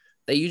him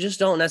that you just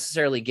don't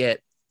necessarily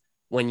get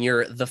when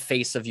you're the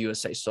face of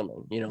USA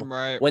Swimming.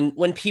 Right.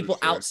 When people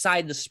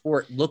outside the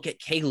sport look at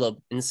Caleb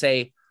and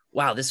say,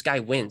 wow, this guy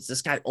wins,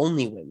 this guy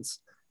only wins.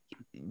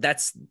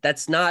 That's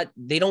not,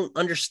 they don't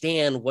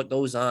understand what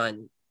goes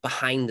on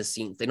behind the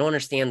scenes. They don't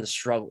understand the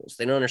struggles.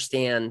 They don't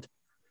understand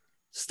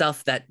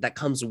stuff that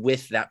comes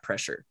with that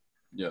pressure.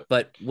 Yeah.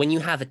 But when you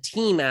have a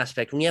team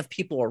aspect, when you have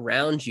people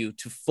around you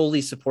to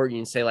fully support you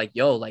and say like,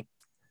 yo, like,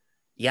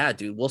 yeah,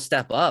 dude, we'll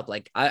step up.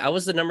 Like I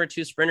was the number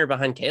 2 sprinter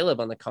behind Caleb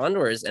on the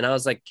Condors. And I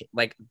was like,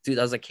 dude,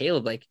 I was like,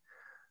 Caleb, like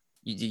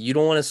you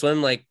don't want to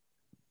swim like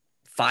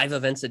 5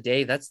 events a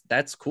day.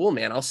 That's cool,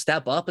 man. I'll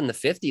step up in the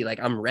 50. Like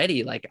I'm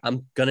ready. Like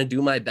I'm going to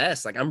do my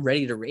best. Like I'm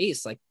ready to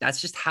race. Like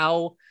that's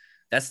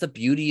the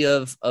beauty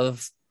of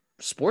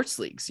sports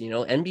leagues,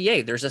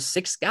 NBA, there's a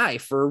 6th guy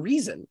for a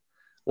reason.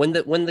 When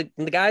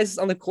the guys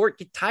on the court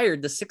get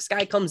tired, the 6th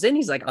guy comes in.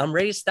 He's like, I'm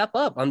ready to step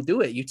up. I'm do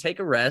it. You take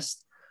a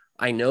rest.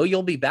 I know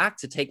you'll be back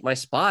to take my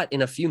spot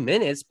in a few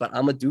minutes, but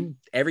I'm gonna do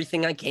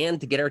everything I can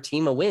to get our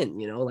team a win.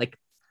 Like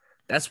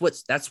that's what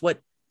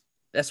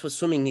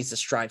swimming needs to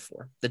strive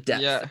for. The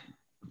depth. Yeah.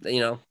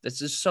 There's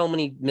just so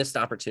many missed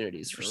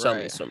opportunities for so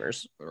many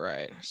swimmers.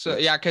 Right. So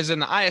yeah, because in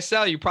the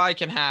ISL you probably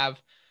can have,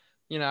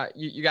 you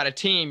got a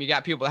team, you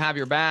got people that have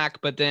your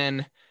back, but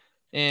then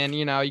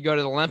you go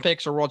to the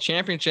Olympics or World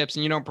Championships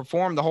and you don't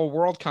perform, the whole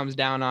world comes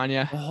down on you.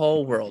 The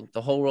whole world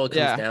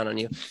comes down on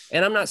you.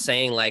 And I'm not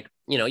saying like,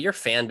 your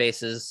fan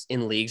bases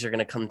in leagues are going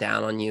to come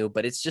down on you,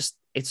 but it's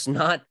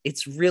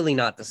really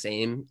not the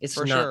same. It's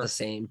not the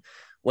same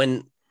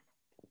when,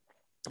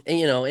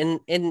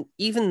 and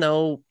even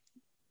though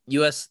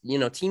US,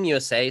 Team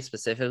USA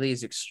specifically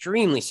is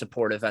extremely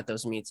supportive at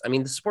those meets. I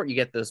mean, the support you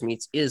get at those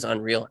meets is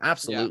unreal.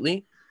 Absolutely. Yeah.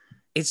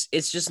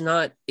 It's just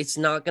not, it's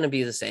not going to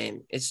be the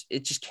same.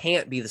 It just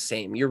can't be the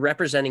same. You're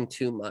representing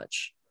too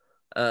much.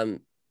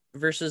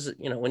 Versus,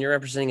 when you're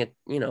representing a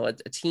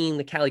team,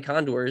 the Cali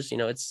Condors,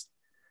 it's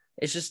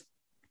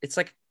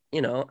like,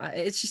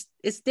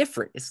 it's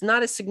different. It's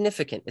not as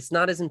significant. It's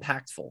not as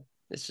impactful.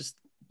 It's just,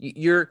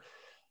 you're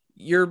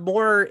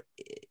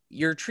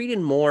treated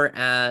more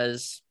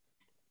as,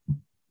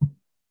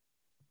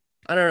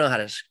 I don't know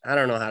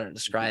how to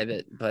describe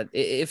it, but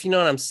if you know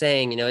what I'm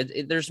saying,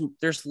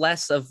 there's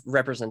less of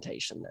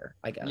representation there,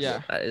 I guess.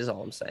 Yeah. That is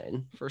all I'm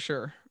saying. For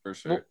sure. For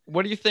sure.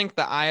 What do you think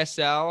the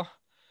ISL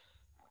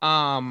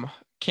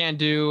can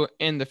do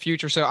in the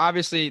future? So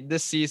obviously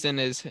this season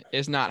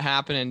is not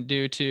happening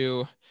due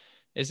to,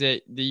 is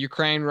it the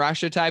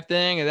Ukraine-Russia type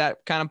thing? Does that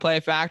kind of play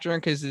a factor in,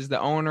 because is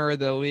the owner of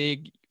the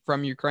league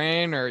from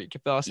Ukraine, or you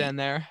can fill us in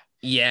there?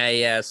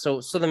 Yeah.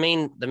 So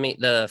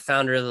the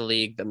founder of the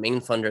league, the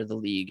main funder of the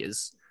league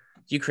is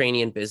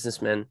Ukrainian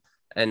businessman.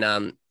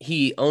 And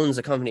he owns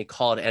a company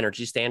called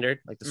Energy Standard,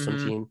 like the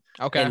swim team.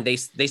 Okay. And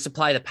they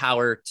supply the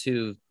power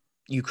to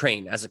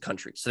Ukraine as a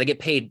country. So they get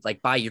paid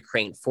like by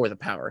Ukraine for the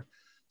power.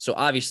 So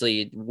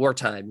obviously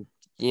wartime,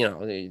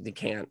 they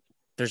can't,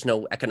 there's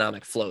no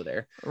economic flow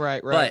there.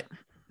 Right. But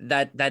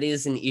that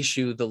is an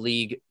issue the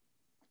league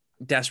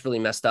desperately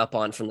messed up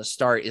on from the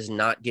start, is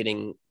not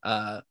getting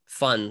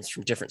funds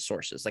from different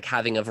sources, like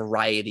having a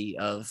variety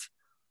of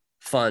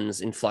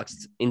funds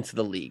influxed into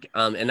the league.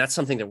 And that's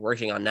something they're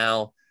working on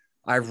now.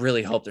 I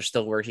really hope they're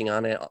still working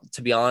on it.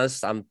 To be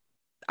honest, I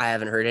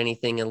haven't heard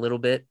anything in a little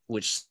bit,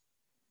 which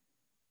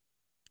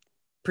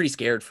pretty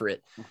scared for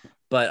it.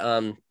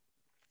 But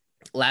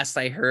last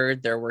I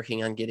heard, they're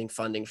working on getting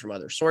funding from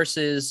other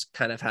sources,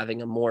 kind of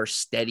having a more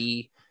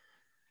steady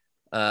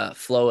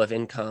flow of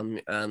income.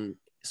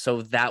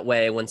 So that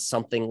way, when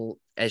something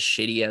as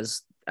shitty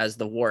as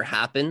the war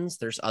happens,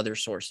 there's other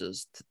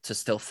sources to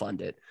still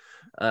fund it.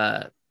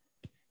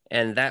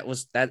 And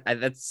that's,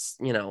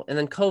 and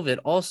then COVID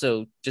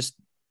also just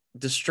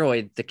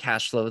destroyed the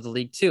cash flow of the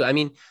league too. I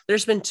mean,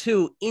 there's been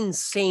 2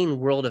 insane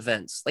world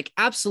events, like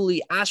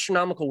absolutely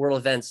astronomical world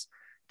events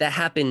that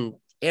happen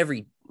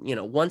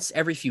once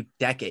every few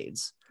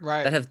decades,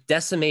 right, that have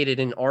decimated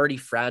an already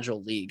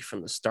fragile league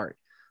from the start.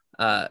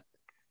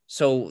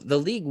 So the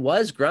league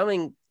was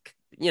growing,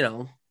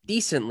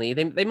 decently.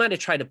 They might have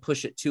tried to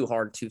push it too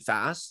hard, too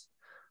fast.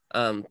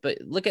 But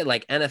look at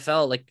like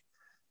NFL, like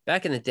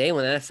back in the day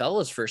when NFL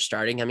was first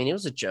starting, I mean, it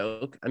was a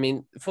joke. I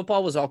mean,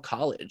 football was all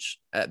college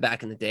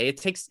back in the day. It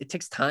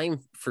takes time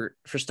for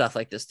stuff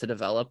like this to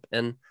develop.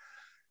 And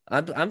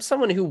I'm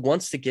someone who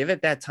wants to give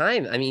it that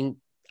time. I mean,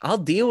 I'll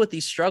deal with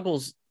these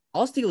struggles.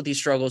 I'll deal with these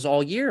struggles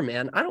all year,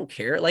 man. I don't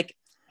care. Like,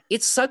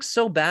 it sucks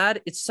so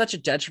bad. It's such a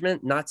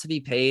detriment not to be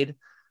paid.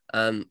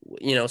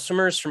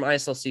 Swimmers from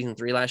ISL season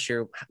 3 last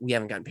year, we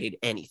haven't gotten paid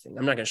anything.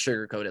 I'm not going to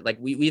sugarcoat it. Like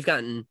we've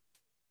gotten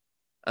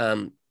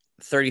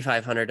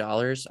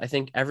 $3,500, I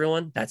think,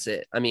 everyone. That's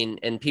it. I mean,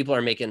 and people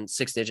are making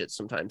 6 digits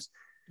sometimes.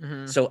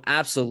 Mm-hmm. So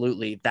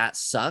absolutely, that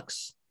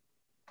sucks.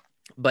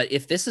 But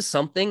if this is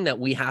something that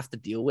we have to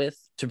deal with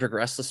to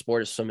progress the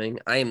sport of swimming,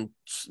 I am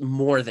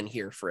more than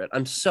here for it.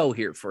 I'm so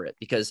here for it,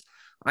 because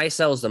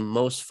ISL is the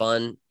most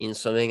fun in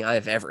swimming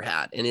I've ever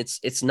had. And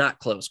it's not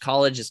close.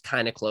 College is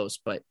kind of close,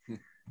 but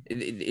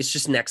it's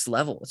just next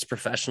level. It's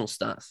professional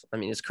stuff. I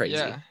mean, it's crazy.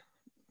 Yeah.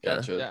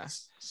 Gotcha. Yeah.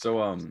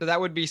 So that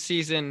would be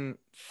season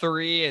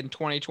 3 in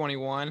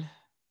 2021.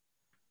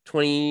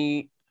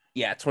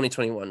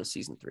 2021 is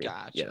season 3.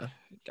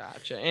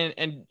 Gotcha.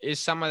 And is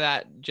some of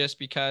that just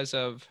because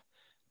of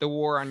the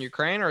war on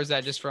Ukraine, or is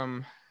that just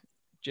from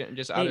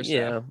just other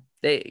stuff?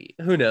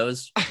 Who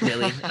knows,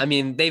 really? I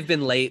mean, they've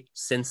been late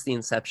since the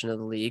inception of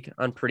the league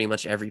on pretty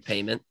much every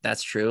payment.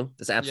 That's true.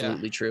 That's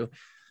absolutely true.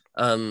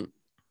 I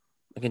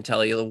can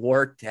tell you the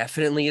war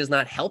definitely is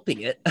not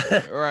helping it.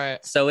 Right.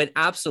 So it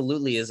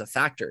absolutely is a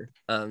factor.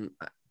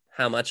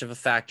 How much of a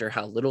factor,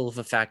 how little of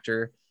a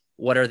factor,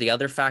 what are the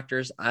other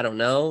factors? I don't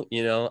know.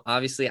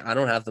 Obviously I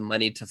don't have the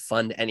money to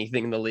fund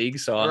anything in the league,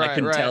 so I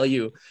couldn't tell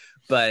you,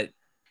 but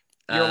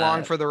you're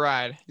along for the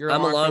ride.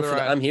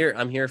 I'm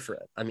here for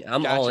it. I mean,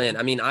 I'm all in.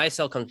 I mean,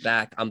 ISL comes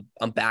back,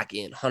 I'm back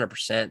in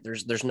 100%.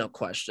 There's no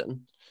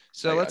question.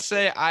 So let's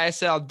say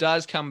ISL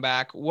does come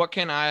back. What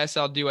can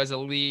ISL do as a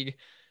league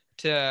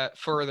to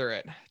further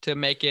it, to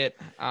make it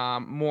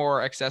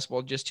more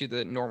accessible just to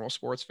the normal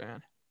sports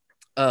fan?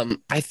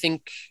 I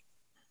think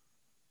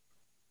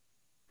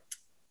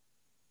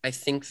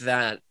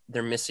that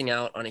they're missing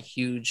out on a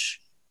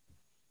huge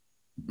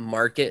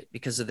market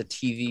because of the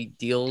TV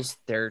deals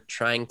they're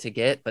trying to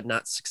get, but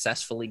not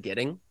successfully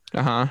getting.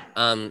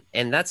 And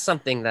that's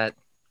something that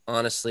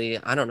honestly,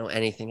 I don't know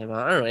anything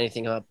about. I don't know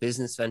anything about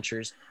business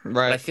ventures. Right.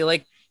 But I feel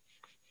like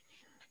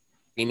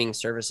streaming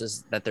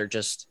services that they're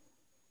just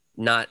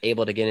not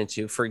able to get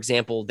into. For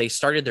example, they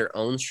started their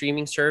own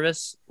streaming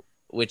service,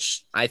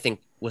 which I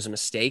think was a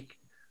mistake.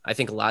 I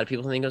think a lot of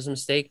people think it was a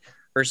mistake,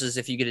 versus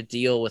if you get a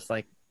deal with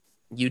like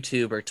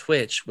YouTube or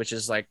Twitch, which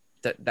is like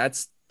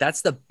that's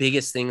that's the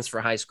biggest things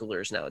for high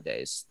schoolers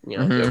nowadays.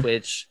 Mhm.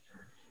 Twitch,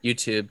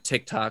 YouTube,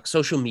 TikTok,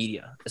 social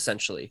media,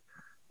 essentially.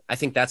 I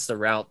think that's the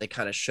route they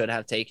kind of should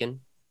have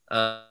taken.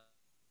 I'm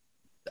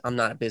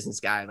not a business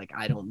guy. Like,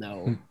 I don't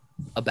know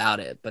about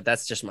it, but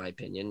that's just my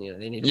opinion.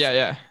 They need to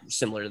Yeah,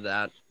 similar to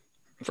that.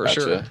 for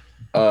sure.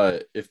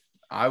 If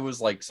I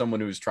was like someone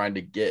who's trying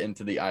to get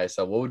into the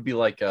ISL, what would be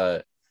like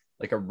a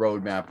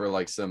roadmap or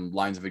like some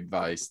lines of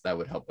advice that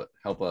would help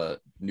a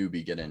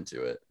newbie get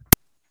into it?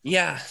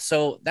 Yeah,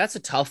 so that's a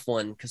tough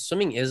one because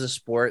swimming is a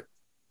sport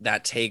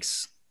that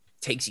takes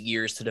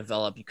years to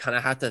develop. You kind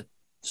of have to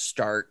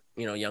start,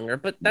 younger,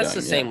 but that's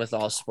the same with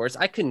all sports.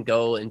 I couldn't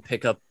go and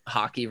pick up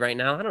hockey right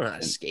now. I don't know how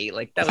to skate.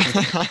 Like, that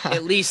would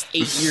at least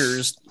 8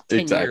 years,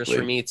 10 years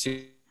for me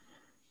to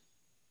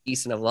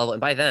decent of level. And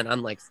by then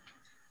I'm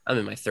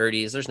in my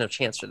 30s. There's no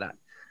chance for that.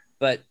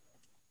 But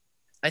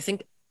I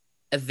think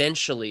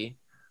eventually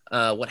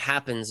what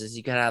happens is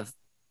you gotta have,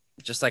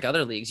 just like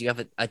other leagues, you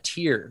have a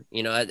tier,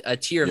 a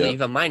tier of league, you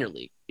have a minor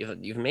league, you have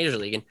a major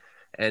league,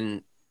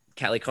 and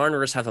Cali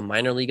Carnivores have a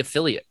minor league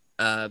affiliate.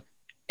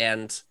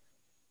 And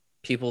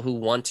people who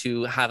want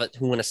to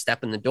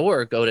step in the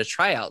door go to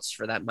tryouts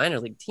for that minor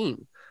league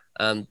team.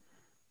 And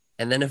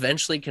then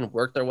eventually can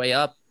work their way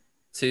up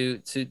to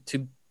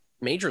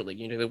major league.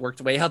 They work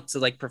their way up to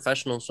like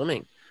professional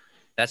swimming.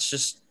 That's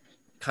just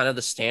kind of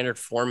the standard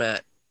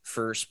format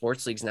for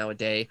sports leagues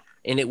nowadays.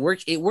 And it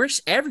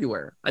works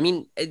everywhere. I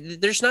mean,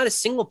 there's not a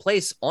single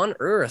place on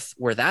earth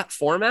where that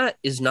format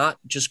is not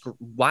just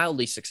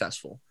wildly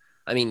successful.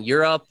 I mean,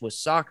 Europe with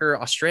soccer,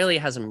 Australia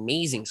has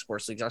amazing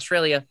sports leagues.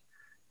 Australia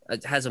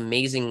has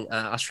amazing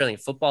Australian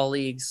football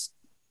leagues,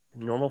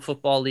 normal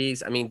football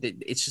leagues. I mean,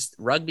 it's just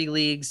rugby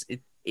leagues.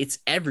 It's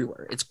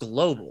everywhere. It's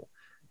global.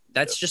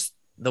 That's just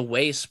the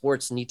way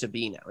sports need to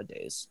be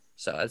nowadays.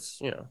 So that's,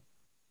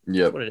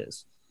 that's what it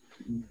is.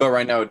 But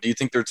right now, do you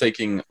think they're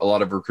taking a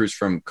lot of recruits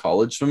from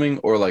college swimming,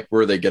 or like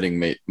where are they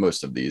getting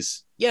most of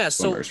these? Yeah,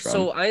 so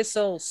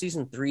ISL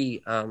season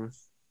 3,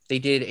 they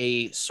did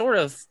a sort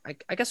of,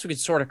 I guess we could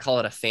sort of call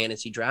it a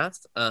fantasy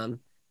draft.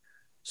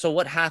 So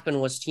what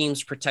happened was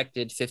teams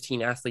protected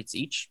 15 athletes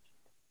each,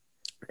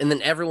 and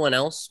then everyone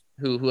else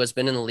who has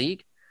been in the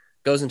league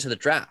goes into the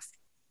draft.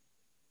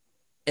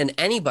 And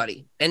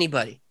anybody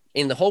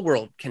in the whole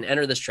world can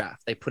enter this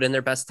draft. They put in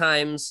their best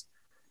times.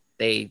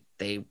 They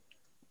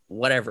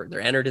whatever,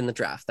 they're entered in the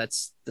draft.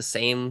 That's the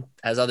same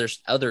as other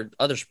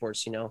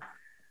sports,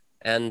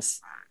 and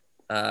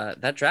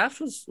that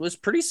draft was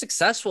pretty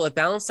successful. It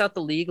balanced out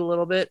the league a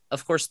little bit.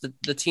 Of course,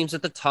 the teams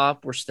at the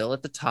top were still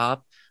at the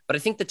top, but I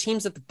think the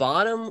teams at the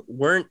bottom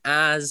weren't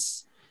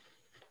as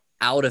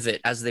out of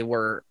it as they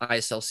were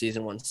ISL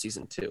season 1,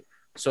 season 2.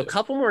 So a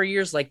couple more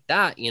years like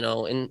that,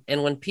 and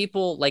when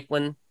people like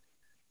we'll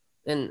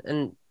take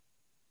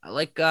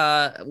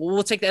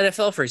the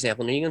NFL, for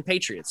example, New England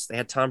Patriots. They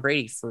had Tom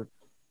Brady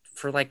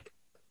for like,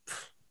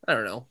 I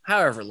don't know,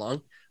 however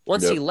long.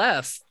 Once he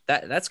left,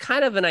 that's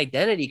kind of an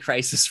identity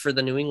crisis for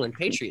the New England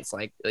Patriots.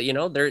 Like,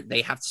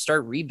 they have to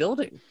start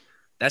rebuilding.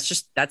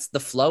 That's the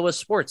flow of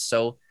sports.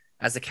 So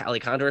as the Cali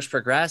Condors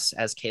progress,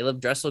 as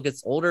Caleb Dressel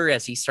gets older,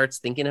 as he starts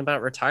thinking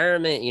about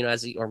retirement,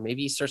 or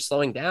maybe he starts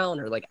slowing down,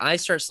 or like I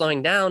start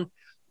slowing down,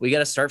 we got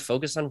to start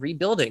focus on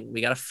rebuilding.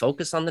 We got to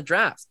focus on the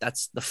draft.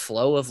 That's the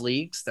flow of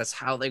leagues. That's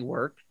how they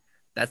work.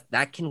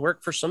 That can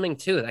work for swimming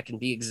too. That can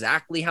be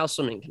exactly how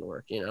swimming can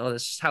work.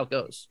 This is how it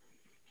goes.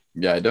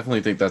 Yeah, I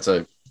definitely think that's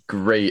a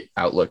great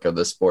outlook of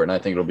the sport, and I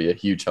think it'll be a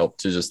huge help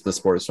to just the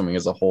sport of swimming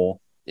as a whole.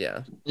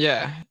 Yeah.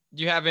 Yeah.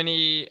 Do you have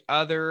any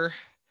other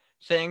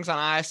things on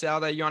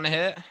ISL that you want to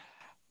hit?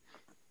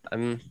 I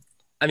mean,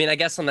 I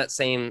guess on that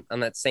same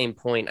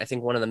point, I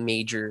think one of the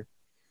major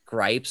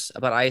gripes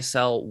about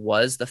ISL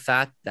was the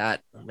fact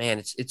that, oh man,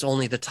 it's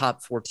only the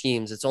top 4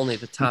 teams. It's only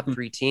the top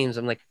 3 teams.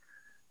 I'm like,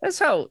 that's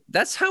how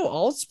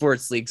all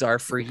sports leagues are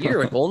for a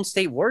year. Like, Golden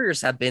State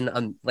Warriors have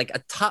been like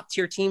a top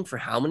tier team for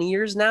how many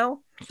years now?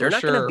 They're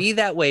not going to be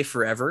that way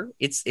forever.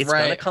 It's right.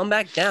 Going to come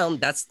back down.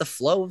 That's the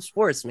flow of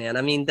sports, man.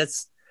 I mean,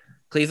 that's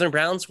Cleveland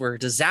Browns were a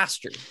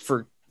disaster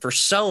for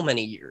so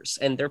many years,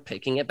 and they're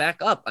picking it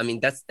back up. I mean,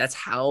 that's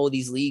how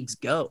these leagues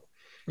go.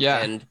 Yeah.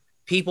 And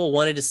people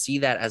wanted to see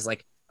that as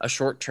like a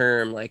short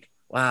term, like,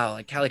 wow,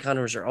 like Cali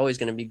Condors are always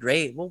going to be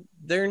great. Well,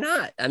 they're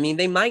not. I mean,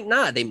 they might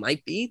not. They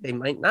might be. They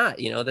might not.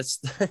 That's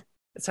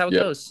how it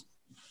goes.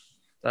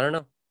 I don't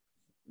know.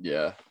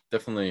 Yeah,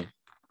 definitely.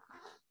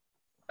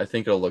 I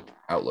think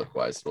outlook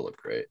wise, it'll look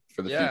great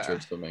for the future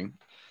of swimming.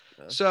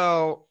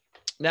 So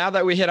now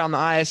that we hit on the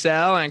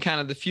ISL and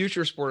kind of the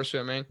future sport of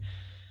swimming,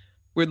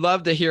 we'd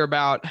love to hear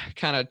about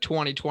kind of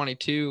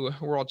 2022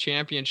 World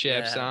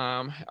Championships.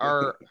 Yeah.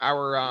 Our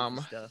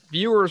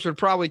viewers would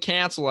probably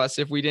cancel us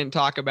if we didn't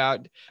talk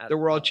about the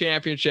World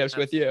Championships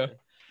with you.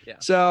 Yeah.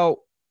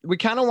 So we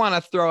kind of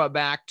want to throw it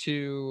back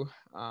to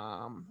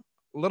a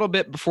little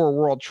bit before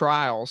World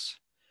Trials.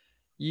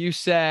 You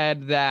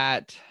said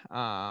that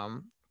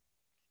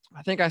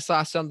I think I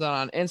saw something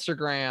on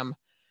Instagram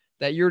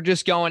that you're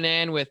just going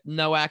in with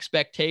no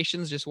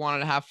expectations, just wanted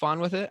to have fun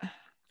with it.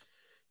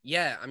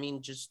 Yeah, I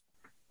mean, just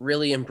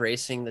really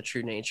embracing the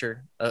true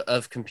nature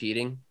of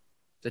competing,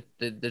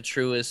 the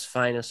truest,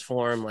 finest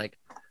form, like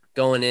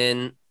going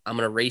in, I'm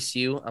going to race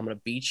you, I'm going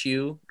to beat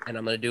you, and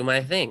I'm going to do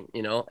my thing,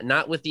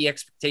 not with the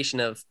expectation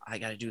of, I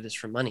got to do this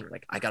for money.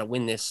 Like, I got to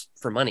win this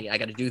for money. I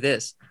got to do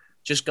this.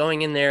 Just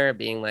going in there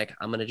being like,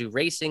 I'm going to do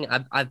racing.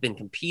 I've been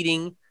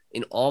competing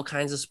in all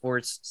kinds of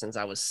sports since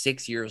I was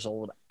 6 years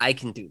old. I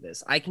can do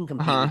this. I can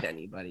compete with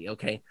anybody.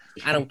 Okay.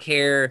 I don't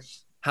care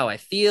how I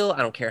feel. I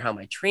don't care how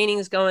my training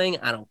is going.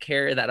 I don't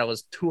care that I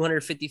was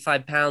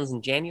 255 pounds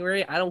in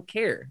January. I don't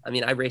care. I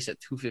mean, I race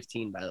at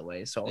 215, by the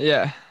way. So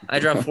Yeah. I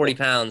dropped 40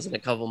 pounds in a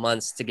couple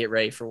months to get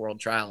ready for world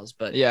trials.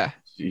 But yeah,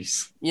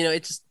 Jeez.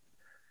 It's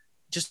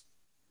just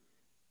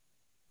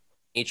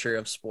nature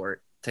of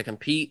sport to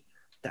compete,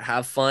 to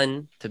have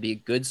fun, to be a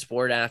good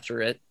sport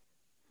after it,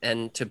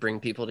 and to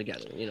bring people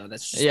together.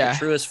 That's just the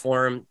truest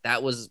form.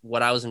 That was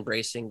what I was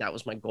embracing. That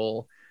was my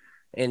goal.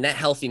 And that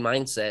healthy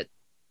mindset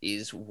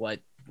is what,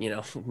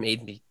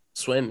 made me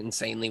swim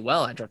insanely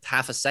well. I dropped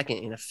half a second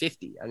in a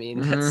 50. I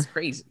mean, that's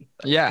crazy.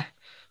 Yeah,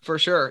 for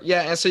sure.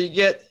 Yeah. And so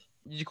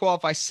you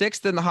qualify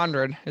sixth in the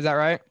 100. Is that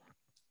right?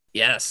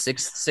 Yeah.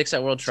 Six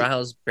at world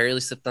trials,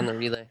 barely slipped on the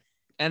relay.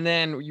 And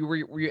then were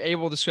you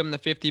able to swim the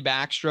 50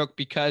 backstroke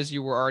because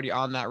you were already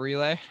on that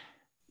relay?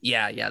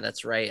 Yeah,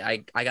 that's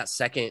right. I got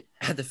second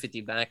at the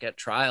 50 back at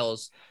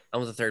trials. I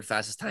was the third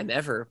fastest time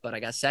ever, but I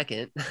got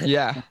second.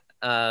 Yeah.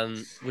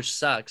 Which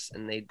sucks.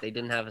 And they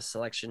didn't have a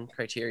selection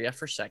criteria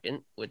for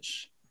second,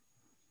 which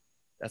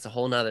that's a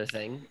whole nother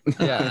thing.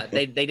 Yeah.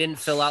 They didn't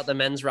fill out the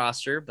men's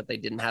roster, but they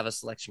didn't have a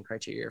selection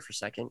criteria for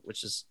second,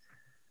 which is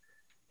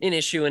an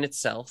issue in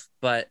itself.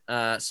 But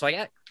so I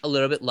got a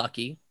little bit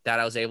lucky that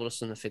I was able to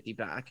swim the 50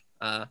 back.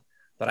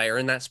 But I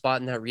earned that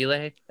spot in that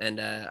relay, and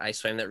I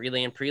swam that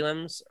relay in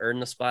prelims,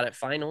 earned the spot at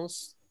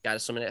finals, got to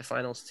swim it at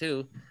finals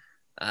too.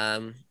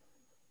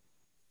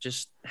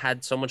 Just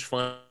had so much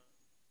fun.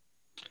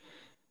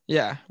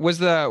 Yeah.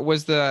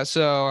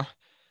 So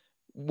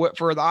what,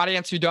 for the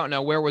audience who don't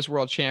know, where was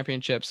World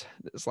Championships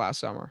this last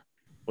summer?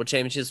 World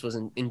Championships was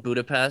in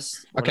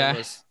Budapest. Okay. It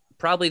was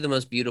probably the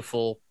most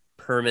beautiful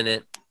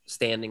permanent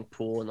standing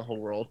pool in the whole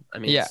world. I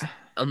mean, it's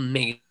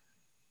amazing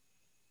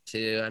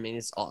too. I mean,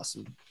 it's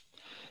awesome.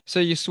 So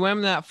you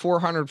swim that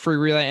 400 free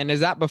relay, and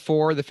is that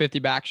before the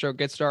 50 backstroke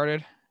gets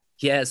started?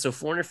 Yeah, so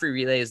 400 free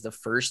relay is the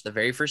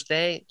very first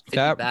day.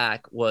 50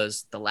 back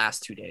was the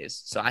last 2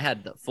 days. So I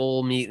had the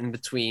full meet in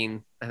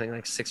between, I think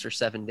like 6 or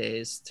 7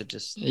 days to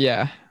just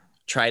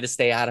try to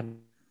stay out of.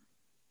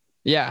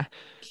 Yeah.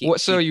 Keep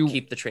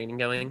the training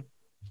going.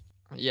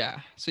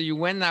 Yeah. So you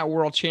win that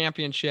world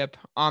championship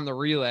on the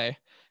relay.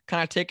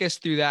 Kind of take us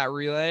through that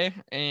relay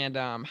and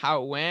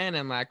how it went,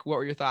 and like what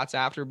were your thoughts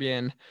after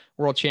being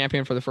world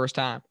champion for the first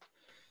time?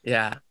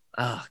 Yeah.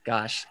 Oh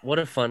gosh, what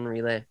a fun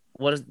relay.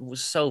 Was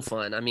so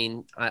fun. I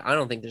mean, I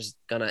don't think there's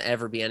gonna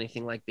ever be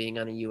anything like being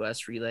on a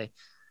US relay.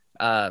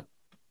 But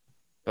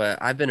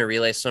I've been a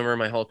relay swimmer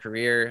my whole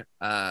career.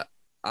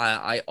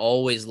 I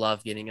always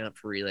love getting up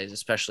for relays,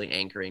 especially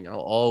anchoring. I'll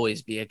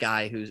always be a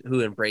guy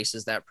who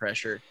embraces that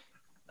pressure.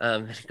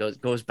 It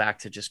goes back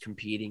to just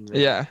competing. Man.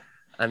 Yeah.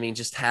 I mean,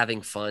 just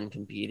having fun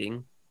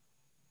competing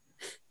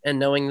and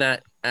knowing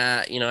that,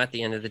 at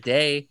the end of the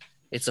day,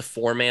 it's a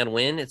 4-man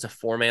win. It's a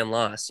 4-man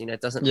loss.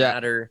 It doesn't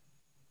matter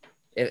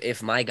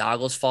if my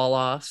goggles fall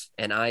off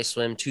and I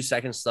swim 2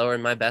 seconds slower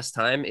than my best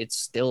time, it's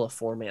still a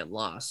 4-man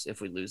loss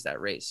if we lose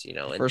that race,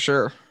 and, for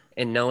sure.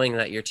 And knowing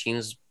that your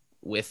team's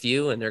with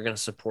you and they're going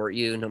to support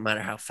you no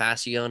matter how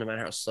fast you go, no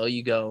matter how slow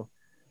you go,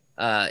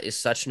 is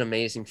such an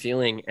amazing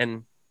feeling.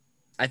 And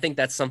I think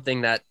that's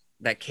something that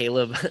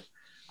Caleb,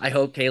 I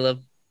hope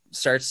Caleb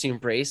starts to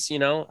embrace.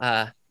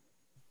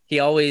 He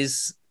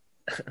always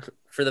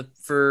for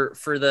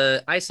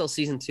the ISL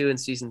season 2 and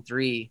season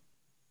 3,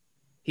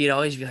 he'd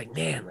always be like,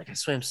 man, like I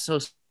swam so.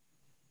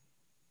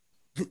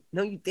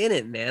 No, you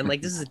didn't, man.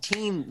 Like this is a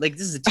team. Like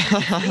this is a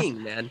team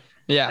thing, man.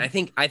 Yeah.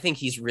 And I think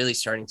he's really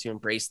starting to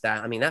embrace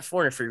that. I mean, that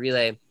 400 free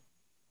relay,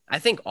 I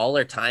think all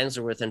our times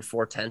were within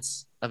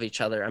 0.4 of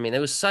each other. I mean, it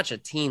was such a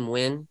team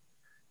win.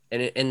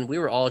 And we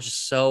were all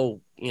just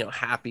so,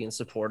 happy and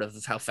supportive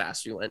of how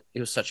fast we went. It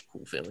was such a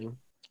cool feeling.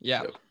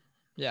 Yeah.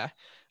 Yeah.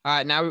 All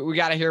right. Now we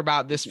got to hear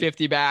about this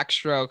 50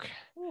 backstroke.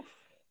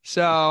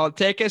 So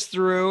take us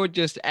through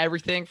just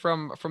everything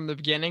from the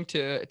beginning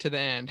to the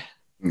end.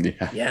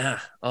 Yeah.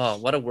 Oh,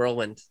 what a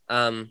whirlwind.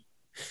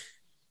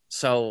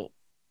 So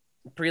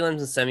prelims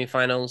and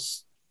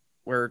semifinals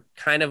were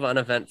kind of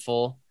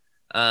uneventful.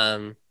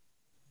 I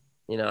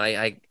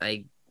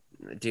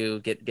do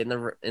get in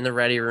the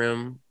ready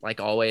room like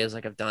always,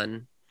 like I've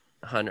done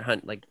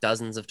 100 like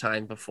dozens of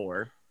times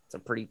before. So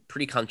I'm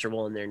pretty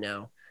comfortable in there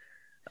now.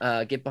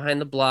 Get behind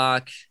the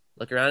block,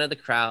 look around at the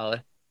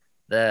crowd.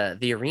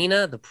 The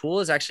arena, the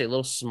pool is actually a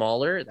little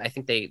smaller. I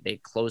think they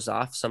closed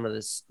off some of the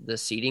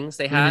seatings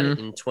they had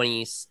in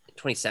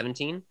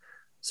 2017.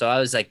 So I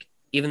was like,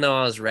 even though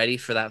I was ready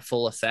for that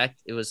full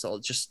effect, it was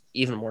just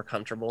even more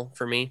comfortable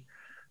for me.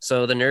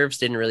 So the nerves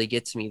didn't really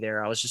get to me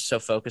there. I was just so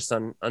focused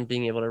on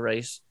being able to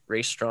race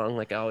strong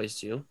like I always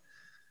do.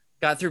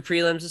 Got through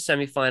prelims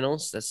and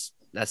semifinals. That's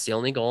That's the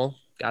only goal.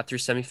 Got through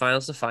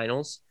semifinals to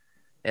finals.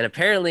 And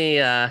apparently,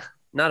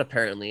 not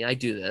apparently, I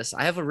do this.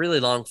 I have a really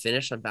long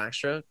finish on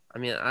backstroke. I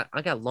mean,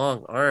 I got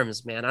long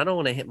arms, man. I don't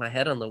want to hit my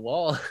head on the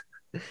wall.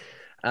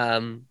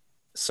 um,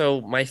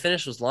 so my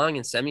finish was long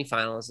in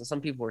semifinals, and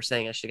some people were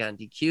saying I should have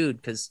gotten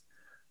DQ'd because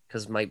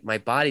my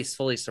body's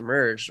fully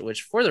submerged,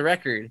 which for the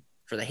record,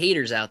 for the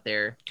haters out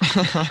there,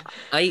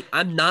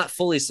 I'm not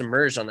fully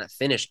submerged on that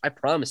finish. I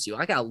promise you.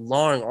 I got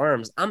long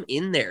arms. I'm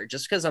in there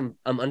just because I'm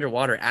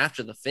underwater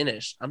after the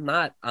finish.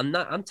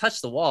 I'm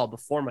touched the wall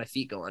before my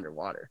feet go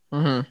underwater.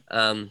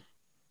 Mm-hmm.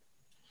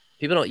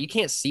 People you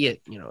can't see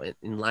it,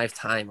 in live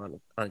time on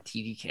a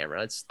TV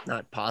camera. It's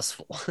not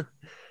possible.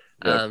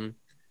 Yep.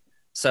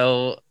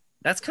 So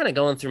that's kind of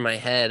going through my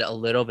head a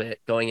little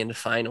bit going into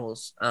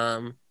finals.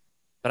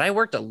 But I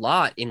worked a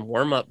lot in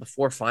warm up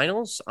before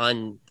finals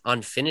on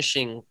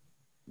finishing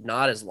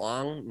not as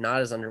long,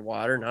 not as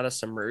underwater, not as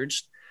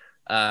submerged.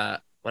 When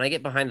I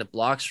get behind the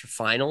blocks for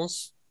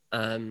finals,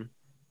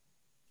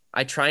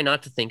 I try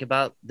not to think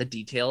about the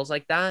details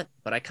like that,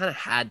 but I kind of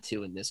had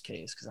to in this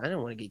case because I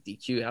didn't want to get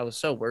DQ'd. I was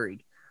so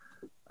worried.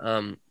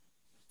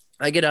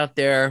 I get up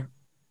there,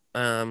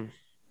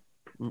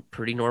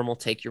 pretty normal,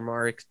 take your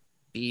mark,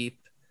 beep,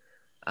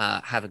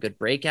 have a good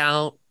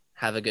breakout,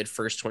 have a good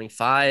first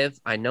 25.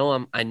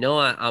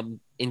 I'm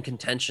in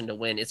contention to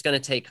win. It's going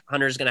to take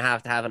Hunter's going to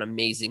have an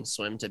amazing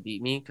swim to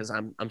beat me because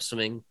I'm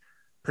swimming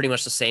pretty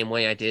much the same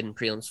way I did in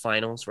prelims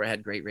finals where I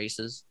had great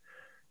races.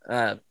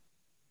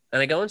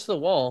 And I go into the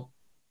wall.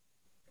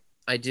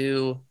 I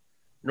do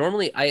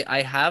normally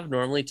I have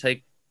normally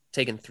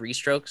taken 3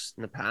 strokes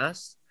in the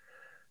past.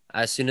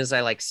 As soon as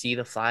I see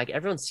the flag,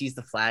 everyone sees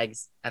the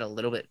flags at a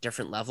little bit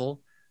different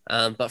level.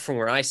 But from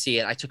where I see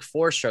it, I took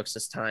 4 strokes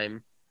this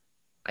time.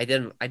 I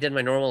did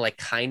my normal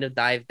kind of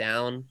dive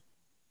down.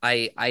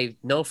 I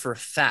know for a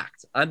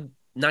fact, I'm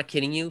not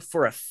kidding you,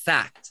 for a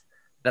fact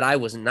that I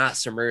was not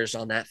submerged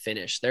on that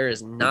finish. There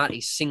is not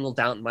a single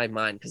doubt in my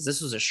mind because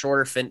this was the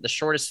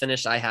shortest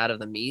finish I had of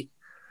the meet.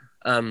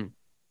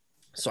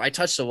 So I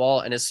touched the wall,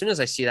 and as soon as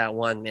I see that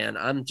one, man,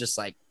 I'm just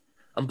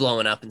I'm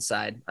blowing up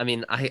inside. I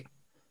mean, I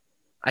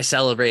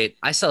celebrate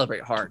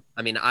hard.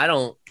 I mean, I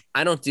don't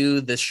do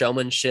the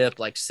showmanship,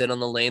 sit on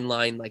the lane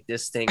line like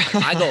this thing.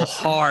 I go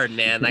hard,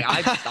 man.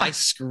 I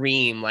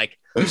scream.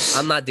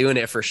 I'm not doing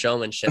it for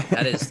showmanship.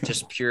 That is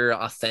just pure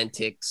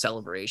authentic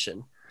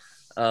celebration.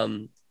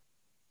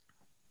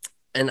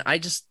 And I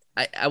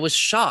was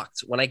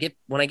shocked when I get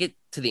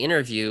to the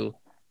interview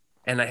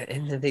and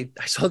I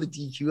saw the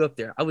DQ up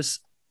there. I was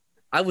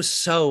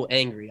so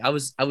angry. I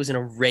was in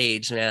a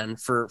rage, man,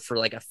 for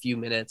a few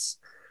minutes.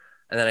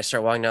 And then I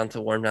start walking down to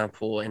the warm down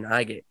pool and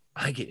I get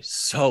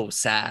so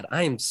sad.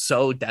 I am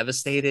so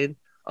devastated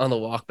on the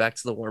walk back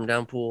to the warm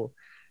down pool.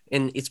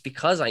 And it's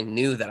because I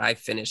knew that I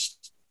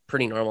finished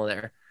pretty normal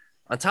there.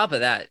 On top of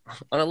that,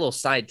 on a little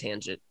side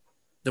tangent,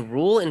 the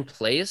rule in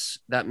place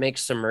that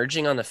makes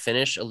submerging on the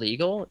finish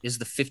illegal is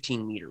the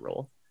 15-meter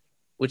rule,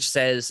 which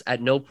says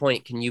at no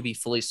point can you be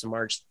fully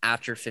submerged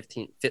after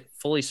 15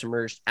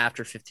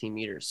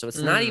 meters. So it's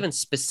not even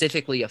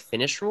specifically a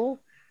finish rule.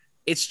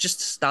 It's just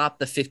to stop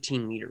the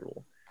 15-meter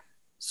rule.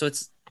 So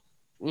it's,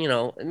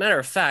 a matter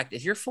of fact,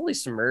 if you're fully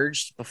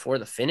submerged before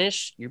the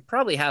finish, you're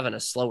probably having a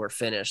slower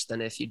finish than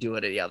if you do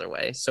it the other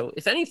way. So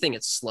if anything,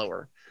 it's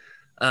slower.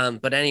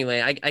 But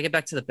anyway, I get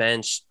back to the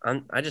bench.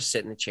 I just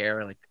sit in the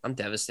chair. I'm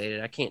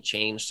devastated. I can't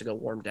change to go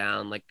warm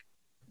down.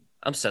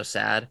 I'm so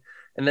sad.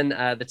 And then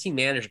the team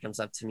manager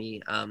comes up to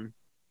me,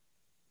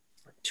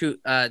 two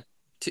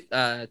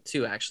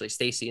actually,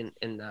 Stacy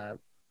and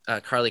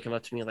Carly come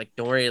up to me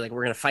don't worry, we're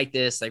going to fight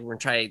this. We're going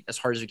to try as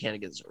hard as we can to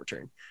get this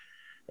overturned.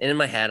 And in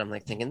my head, I'm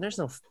thinking, there's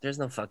no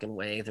fucking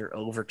way they're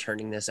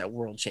overturning this at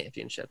world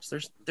championships.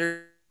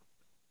 But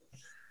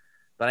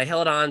I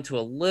held on to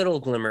a little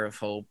glimmer of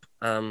hope.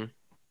 And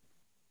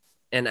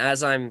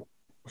as I'm,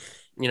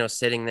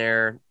 sitting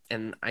there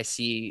and I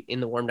see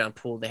in the warm down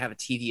pool, they have a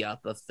TV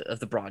up of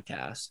the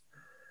broadcast.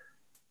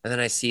 And then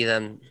I see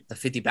the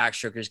 50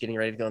 backstrokers getting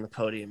ready to go on the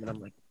podium. And I'm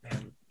like,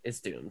 man,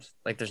 it's doomed.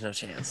 There's no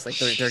chance.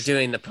 They're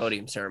doing the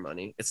podium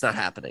ceremony. It's not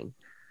happening.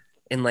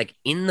 And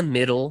in the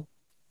middle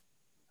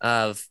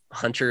of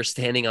Hunter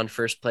standing on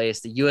first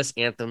place, the U.S.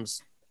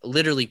 anthem's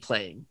literally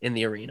playing in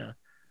the arena.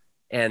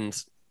 And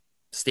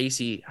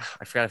Stacy,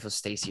 I forgot if it was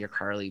Stacy or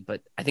Carly,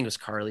 but I think it was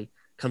Carly,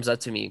 comes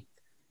up to me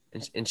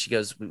and she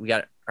goes, we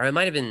got, or it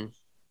might have been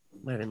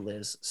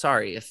Liz.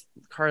 Sorry if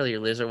Carly or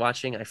Liz are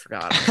watching. I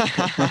forgot.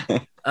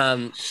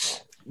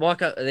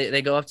 Walk up,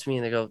 they go up to me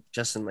and they go,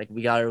 Justin,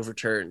 we got to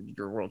overturn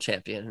your world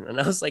champion. And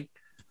I was like,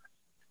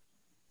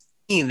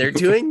 they're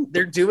doing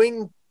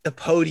the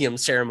podium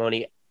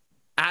ceremony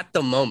at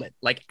the moment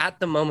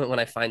when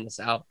I find this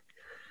out.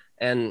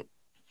 And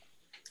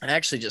I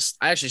actually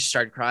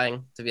started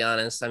crying, to be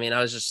honest. I mean,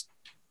 I was just,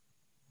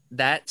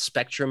 that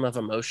spectrum of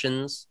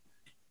emotions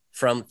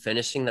from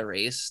finishing the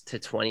race to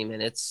 20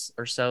 minutes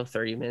or so,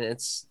 30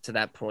 minutes to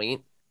that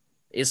point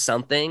is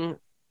something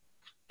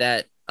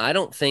that I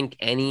don't think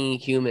any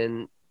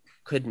human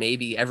could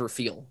maybe ever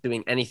feel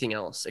doing anything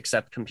else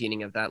except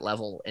competing at that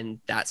level and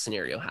that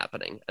scenario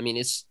happening. I mean,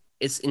 it's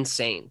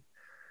insane.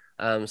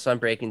 So I'm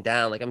breaking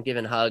down, like I'm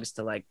giving hugs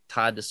to like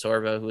Todd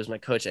DeSorbo, who was my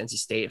coach at NC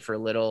State for a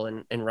little,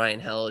 and Ryan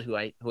Held, who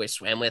I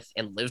swam with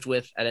and lived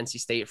with at NC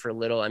State for a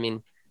little. I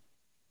mean,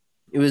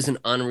 it was an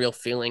unreal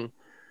feeling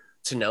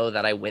to know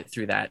that I went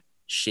through that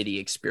shitty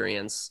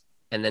experience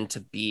and then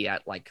to be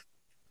at like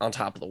on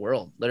top of the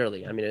world,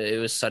 literally. I mean, it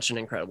was such an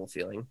incredible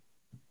feeling.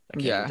 I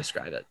can't even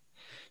describe it.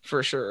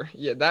 For sure.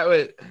 Yeah,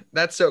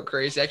 that's so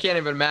crazy. I can't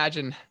even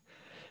imagine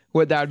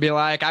what that would be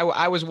like.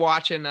 I was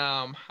watching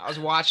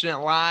it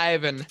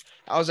live, and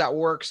I was at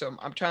work, so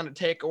I'm trying to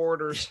take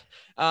orders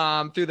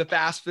through the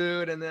fast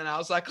food, and then I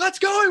was like, let's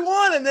go, he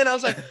won. And then I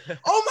was like,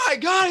 oh my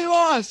God, he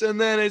lost. And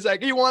then he's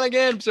like, he won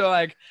again. So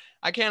like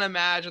I can't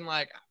imagine,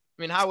 like,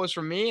 I mean, how it was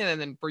for me, and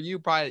then for you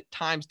probably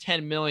times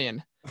 10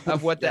 million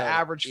of what the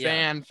average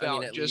fan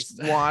felt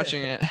just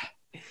watching it.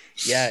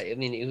 Yeah, I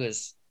mean, it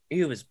was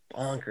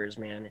bonkers,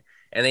 man.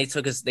 And they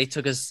took us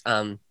to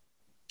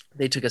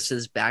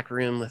this back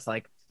room with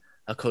like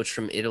a coach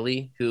from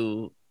Italy,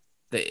 who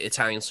the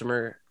Italian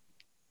swimmer,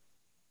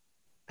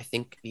 I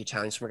think the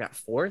Italian swimmer got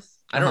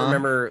fourth. I don't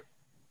remember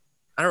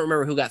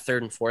who got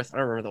third and fourth. I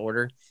don't remember the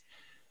order,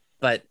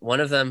 but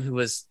one of them who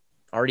was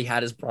already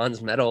had his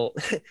bronze medal,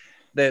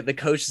 the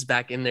coach is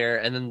back in there.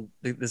 And then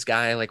this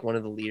guy, like one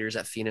of the leaders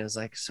at FINA, is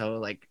like, so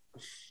like,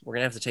 we're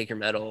gonna have to take your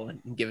medal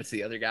and give it to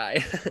the other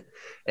guy.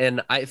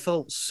 And I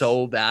felt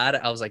so bad.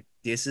 I was like,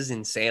 this is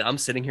insane. I'm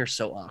sitting here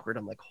so awkward.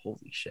 I'm like,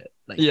 holy shit.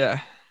 Like,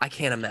 yeah, I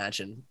can't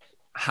imagine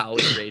how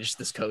enraged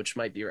this coach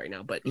might be right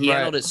now, but he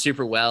handled it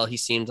super well. He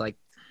seemed like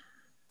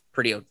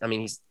pretty, I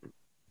mean,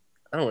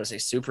 I don't want to say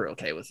super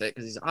okay with it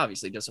because he's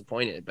obviously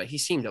disappointed, but he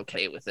seemed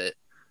okay with it.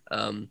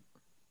 And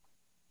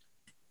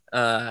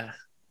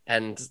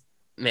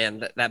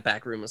man, that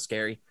back room was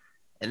scary.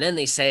 And then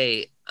they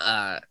say,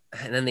 and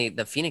then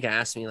the FINA guy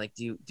asked me, like,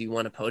 do you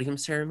want a podium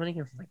ceremony?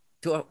 I'm like,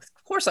 of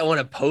course I want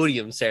a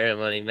podium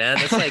ceremony, man.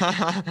 That's like,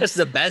 that's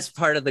the best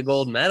part of the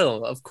gold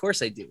medal. Of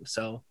course I do.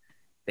 So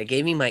they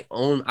gave me my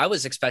own, I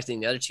was expecting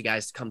the other two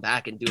guys to come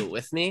back and do it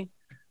with me.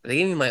 But they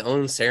gave me my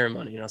own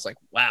ceremony. And I was like,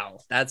 wow,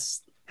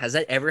 has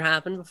that ever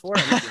happened before?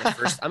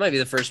 I might be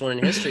the first one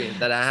in history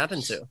that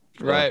happened to.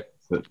 Right.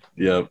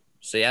 Yep.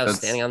 So yeah, I was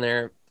standing on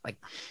there like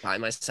by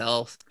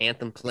myself,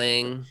 anthem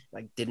playing,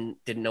 like didn't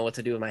know what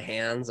to do with my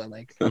hands. I'm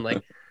like,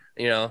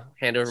 you know,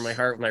 hand over my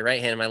heart with my right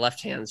hand, and my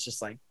left hand is just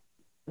like,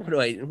 what do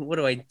I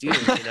do?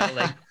 You know,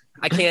 like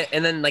I can't.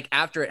 And then like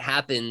after it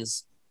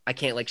happens, I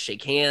can't like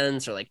shake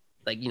hands or like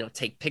you know,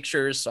 take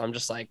pictures. So I'm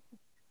just like,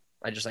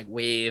 I just like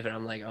wave, and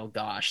I'm like, oh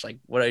gosh, like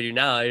what do I do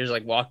now? I just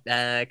like walk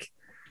back.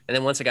 And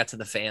then once I got to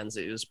the fans,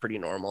 it was pretty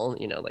normal,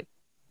 you know, like,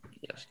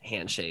 you know,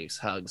 handshakes,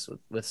 hugs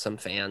with some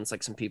fans,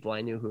 like some people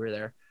I knew who were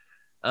there.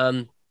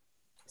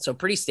 So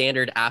pretty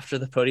standard after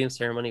the podium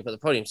ceremony, but the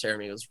podium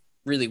ceremony was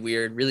really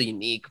weird, really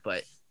unique,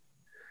 but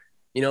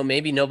you know,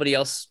 maybe nobody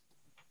else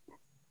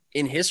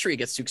in history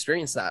gets to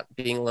experience that,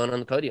 being alone on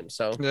the podium.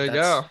 So there you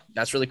go.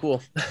 That's really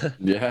cool.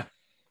 Yeah.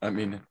 I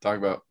mean, talk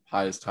about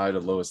highest high to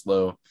lowest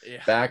low,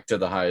 back to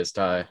the highest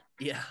high.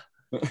 Yeah.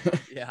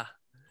 Yeah.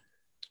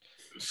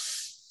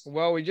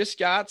 Well, we just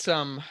got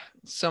some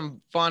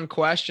fun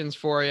questions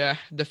for you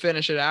to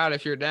finish it out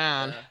if you're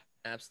down.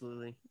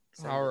 Absolutely.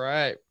 All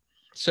right.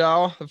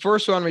 So the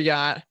first one we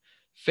got,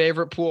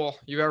 favorite pool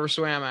you've ever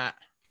swam at?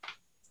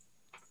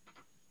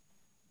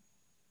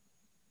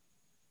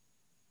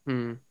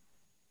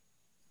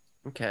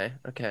 Okay.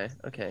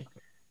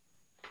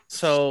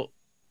 So,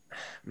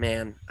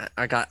 man,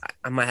 I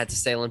might have to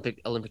say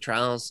Olympic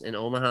trials in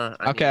Omaha.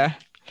 I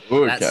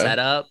mean,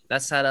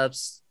 that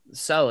setup's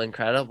so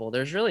incredible.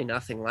 There's really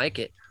nothing like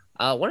it.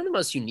 One of the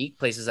most unique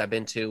places I've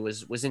been to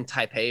was in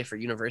Taipei for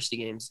University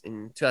Games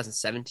in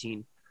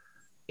 2017.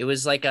 It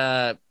was like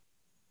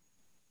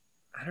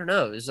I don't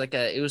know.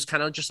 It was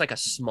kind of just like a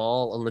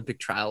small Olympic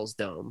trials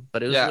dome,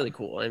 but it was really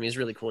cool. I mean, it's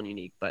really cool and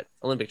unique, but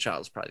Olympic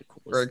trials is probably the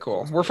coolest. Very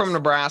cool. We're from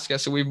Nebraska,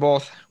 so we've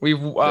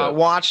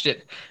watched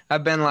it.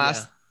 I've been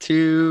last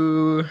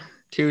two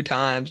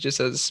times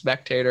just as a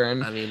spectator,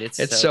 and I mean, it's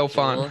so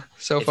fun. Cool.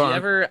 So if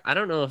fun. I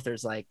don't know if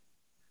there's like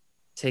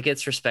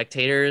tickets for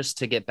spectators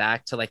to get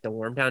back to like the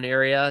warm down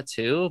area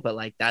too, but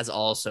like that's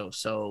also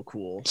so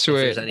cool. Sweet.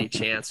 If there's any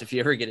chance, if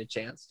you ever get a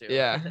chance to.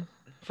 Yeah,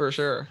 for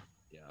sure.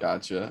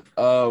 Gotcha.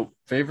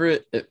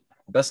 Favorite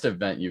best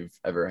event you've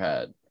ever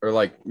had, or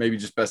like maybe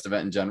just best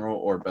event in general,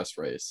 or best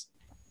race?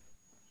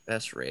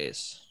 Best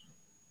race.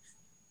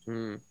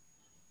 You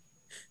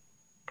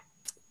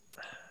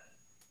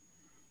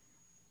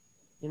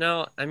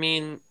know, I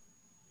mean,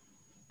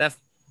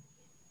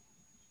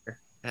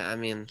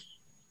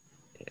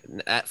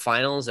 at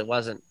finals, it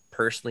wasn't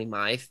personally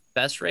my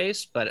best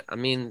race, but I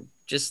mean,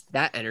 just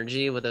that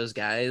energy with those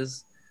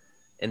guys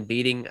and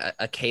beating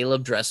a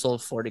Caleb Dressel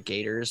of Florida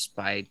Gators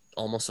by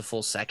almost a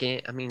full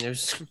second. I mean,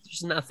 there's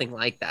nothing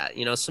like that.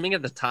 You know, swimming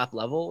at the top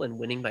level and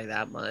winning by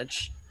that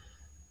much.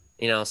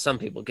 You know, some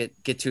people get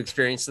to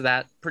experience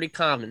that pretty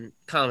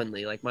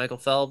commonly. Like Michael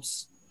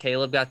Phelps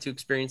Caleb got to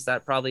experience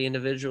that probably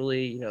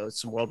individually.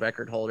 Some world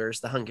record holders,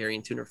 the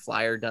Hungarian tuner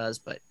flyer does,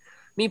 but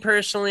me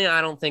personally,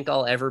 I don't think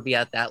I'll ever be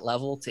at that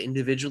level to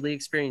individually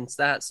experience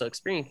that. So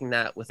experiencing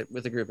that with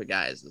a group of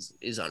guys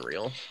is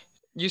unreal.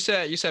 You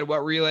said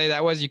what relay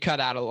that was? You cut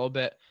out a little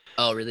bit.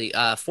 Oh, really?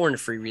 400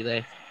 free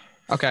relay.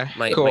 Okay,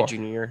 My cool.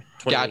 junior year,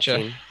 Gotcha.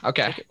 2018.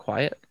 Okay. Make it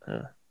quiet.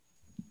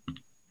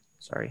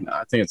 Sorry. No,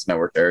 I think it's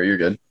network error. You're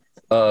good.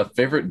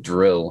 Favorite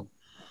drill?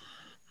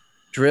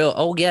 Drill.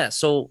 Oh yeah.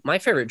 So my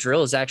favorite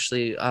drill is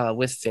actually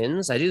with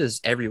fins. I do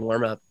this every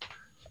warm up.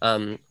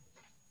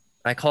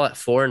 I call it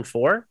 4 and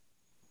 4.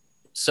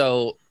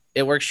 So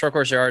it works short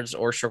course yards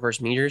or short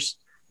course meters.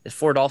 It's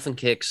 4 dolphin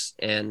kicks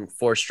and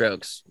 4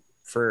 strokes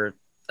for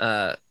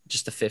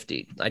just a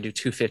 50. I do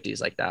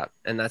 250s like that,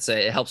 and that's it.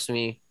 It helps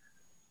me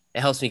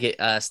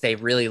get stay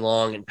really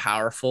long and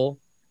powerful,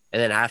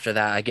 and then after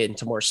that I get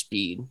into more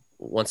speed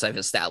once I've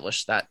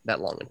established that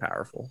long and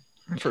powerful.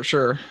 For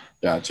sure.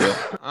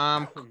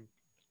 Gotcha.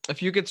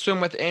 If you could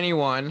swim with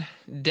anyone,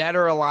 dead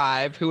or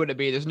alive, who would it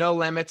be? There's no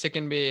limits. It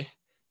can be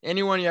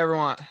anyone you ever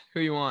want.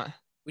 Who you want?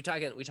 We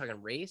talking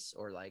race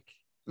or like?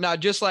 No,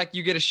 just like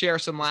you get to share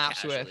some Just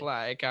laps with, casually.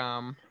 like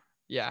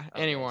yeah,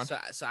 Okay, anyone.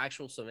 So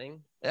actual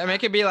swimming. I mean, it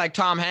could be like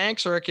Tom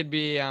Hanks, or it could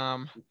be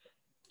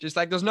just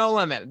like there's no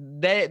limit.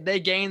 They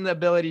gain the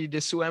ability to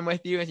swim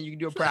with you, and you can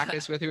do a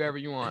practice with whoever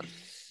you want.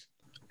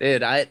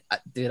 Dude, I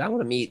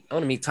want to meet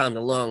Tom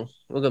DeLong.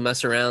 We'll go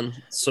mess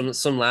around,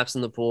 some laps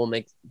in the pool,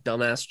 make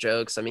dumbass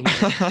jokes. I mean,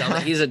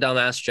 he's a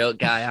dumbass joke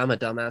guy. I'm a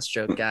dumbass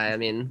joke guy. I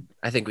mean,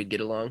 I think we'd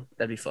get along.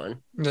 That'd be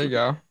fun. There you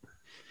go.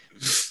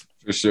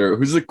 For sure.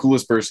 Who's the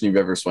coolest person you've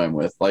ever swam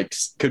with? Like,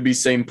 could be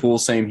same pool,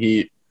 same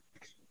heat.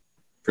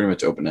 Pretty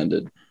much open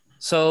ended.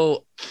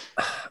 So,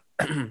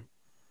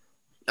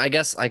 I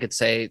guess I could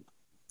say,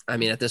 I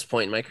mean, at this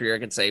point in my career, I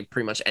could say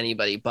pretty much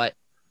anybody. But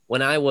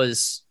when I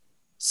was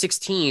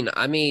 16,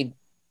 I made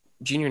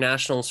junior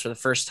nationals for the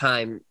first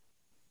time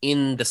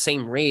in the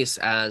same race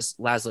as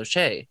Laszlo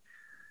Che.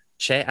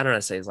 I don't know how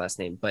to say his last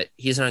name, but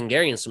he's an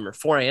Hungarian swimmer,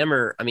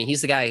 4IMer. I mean,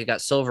 he's the guy who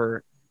got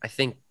silver. I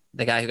think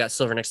the guy who got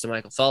silver next to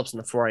Michael Phelps in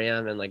the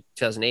 4IM in like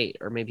 2008,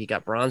 or maybe he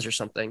got bronze or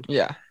something.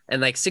 Yeah.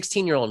 And like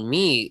 16-year-old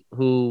me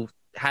who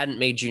hadn't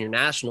made junior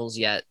nationals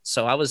yet.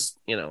 So I was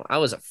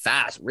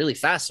a really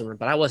fast swimmer,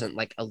 but I wasn't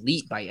like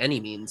elite by any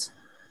means.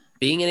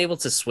 Being able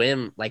to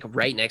swim like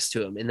right next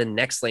to him in the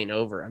next lane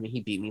over. I mean,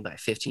 he beat me by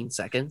 15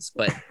 seconds,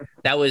 but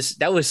that was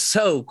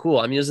so cool.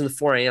 I mean, it was in the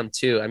 4 a.m.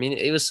 too. I mean,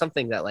 it was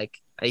something that like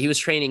he was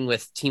training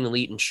with Team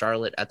Elite in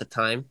Charlotte at the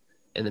time,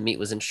 and the meet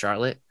was in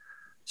Charlotte.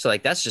 So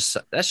like that's just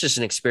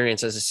an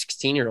experience as a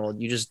 16-year-old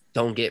you just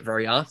don't get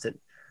very often.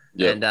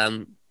 Yep.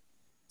 And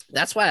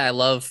that's why I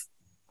love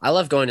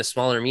going to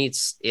smaller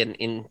meets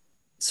in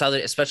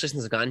Southern, especially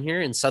since I've gotten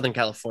here in Southern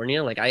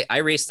California. Like I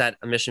raced that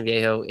Mission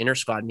Viejo inter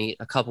squad meet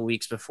a couple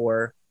weeks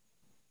before.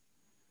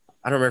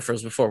 I don't remember if it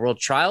was before World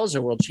Trials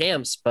or World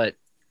Champs, but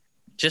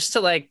just to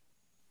like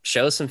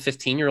show some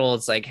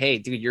 15-year-olds like, hey,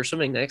 dude, you're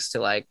swimming next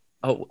to like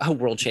a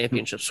world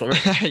championship swimmer.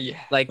 Yeah.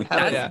 Like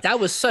that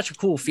was such a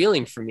cool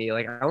feeling for me.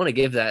 Like I want to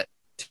give that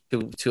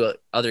to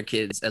other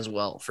kids as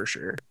well, for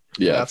sure.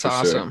 Yeah, that's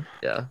awesome.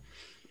 Sure.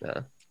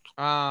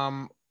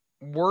 Yeah.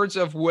 Words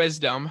of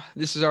wisdom.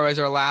 This is always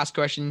our last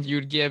question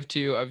you'd give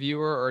to a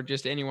viewer or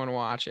just anyone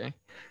watching.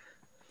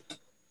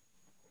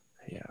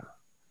 Yeah.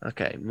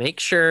 Okay. Make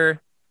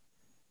sure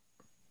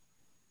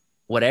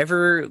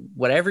whatever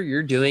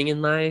you're doing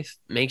in life,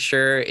 make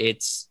sure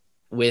it's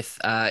with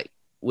a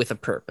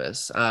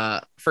purpose.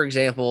 For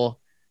example,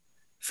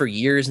 for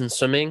years in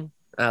swimming,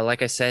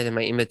 like I said, in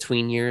my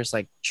in-between years,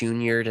 like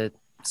junior to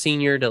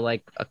senior to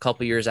like a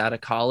couple years out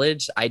of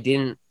college,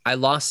 I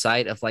lost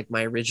sight of like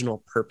my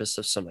original purpose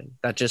of swimming,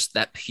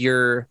 that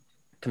pure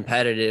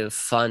competitive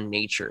fun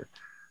nature.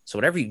 So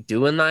whatever you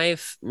do in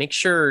life, make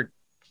sure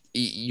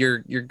you're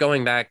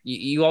going back.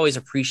 You always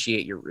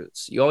appreciate your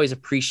roots. You always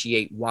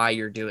appreciate why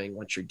you're doing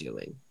what you're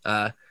doing.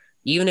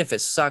 Even if it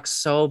sucks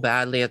so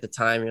badly at the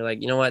time, you're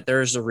like, you know what,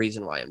 there's a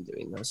reason why I'm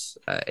doing this.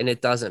 And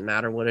it doesn't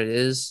matter what it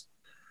is.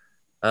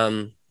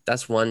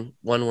 That's one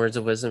words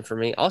of wisdom for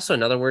me. Also,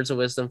 another words of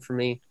wisdom for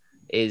me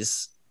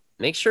is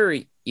make sure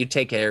you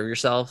take care of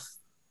yourself.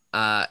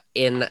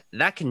 And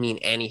that can mean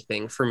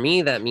anything. For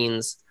me, that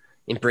means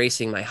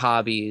embracing my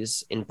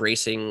hobbies,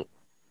 embracing,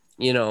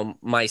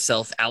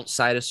 myself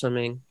outside of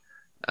swimming.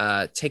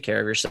 Take care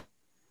of yourself.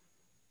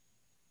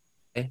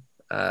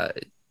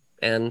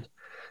 And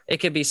it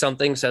could be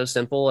something so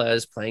simple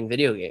as playing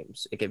video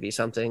games. It could be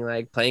something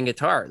like playing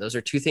guitar. Those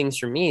are two things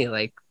for me.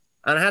 Like,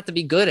 I don't have to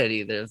be good at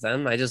either of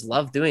them. I just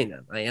love doing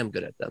them. I am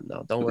good at them,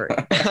 though. Don't worry.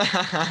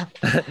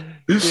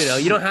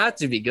 You don't have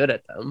to be good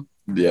at them.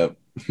 Yep.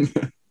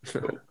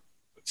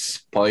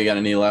 Paul, you got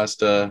any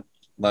last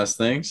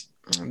things?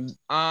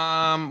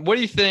 What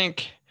do you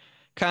think,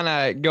 kind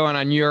of going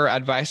on your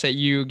advice that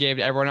you gave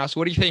to everyone else,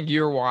 what do you think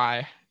your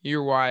why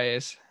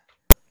is?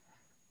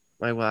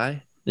 My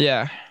why?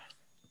 Yeah.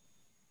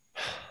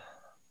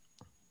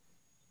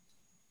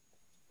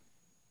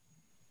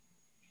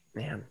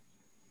 Man.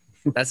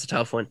 That's a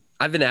tough one.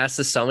 I've been asked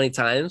this so many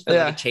times, but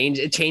Yeah,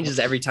 it changes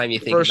every time you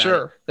think for about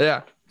sure.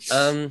 Yeah.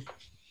 it.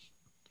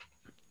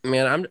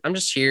 Man, I'm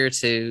just here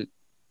to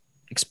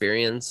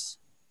experience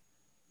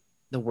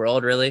the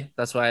world, really.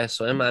 That's why I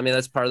swim. I mean,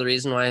 that's part of the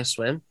reason why I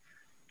swim.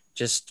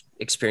 Just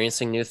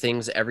experiencing new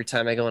things every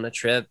time I go on a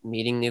trip,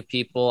 meeting new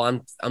people.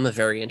 I'm a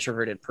very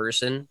introverted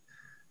person,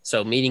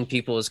 so meeting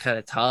people is kind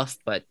of tough,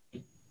 but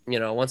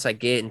once I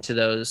get into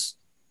those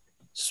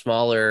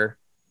smaller,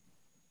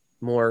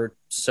 more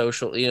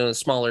social,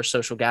 smaller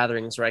social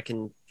gatherings where I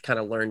can kind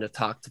of learn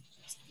to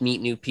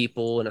meet new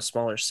people in a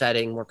smaller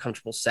setting, more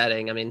comfortable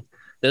setting. I mean,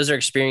 those are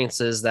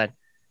experiences that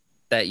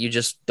you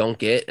just don't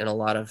get in a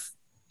lot of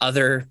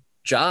other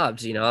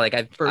jobs.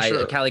 Like For at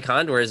sure. Cali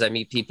Condors, I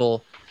meet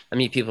people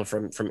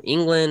from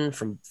England,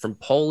 from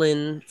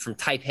Poland, from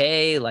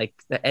Taipei, like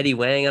Eddie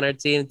Wang on our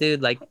team,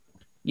 dude. Like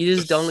you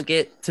just don't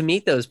get to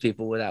meet those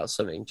people without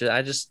swimming.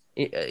 I just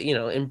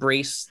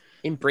embrace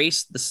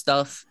the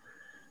stuff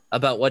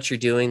about what you're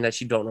doing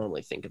that you don't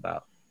normally think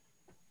about.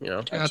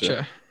 Gotcha.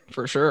 Gotcha.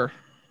 For sure.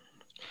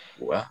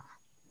 Well,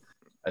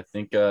 I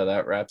think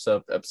that wraps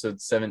up episode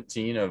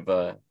 17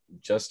 of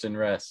Just in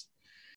Rest.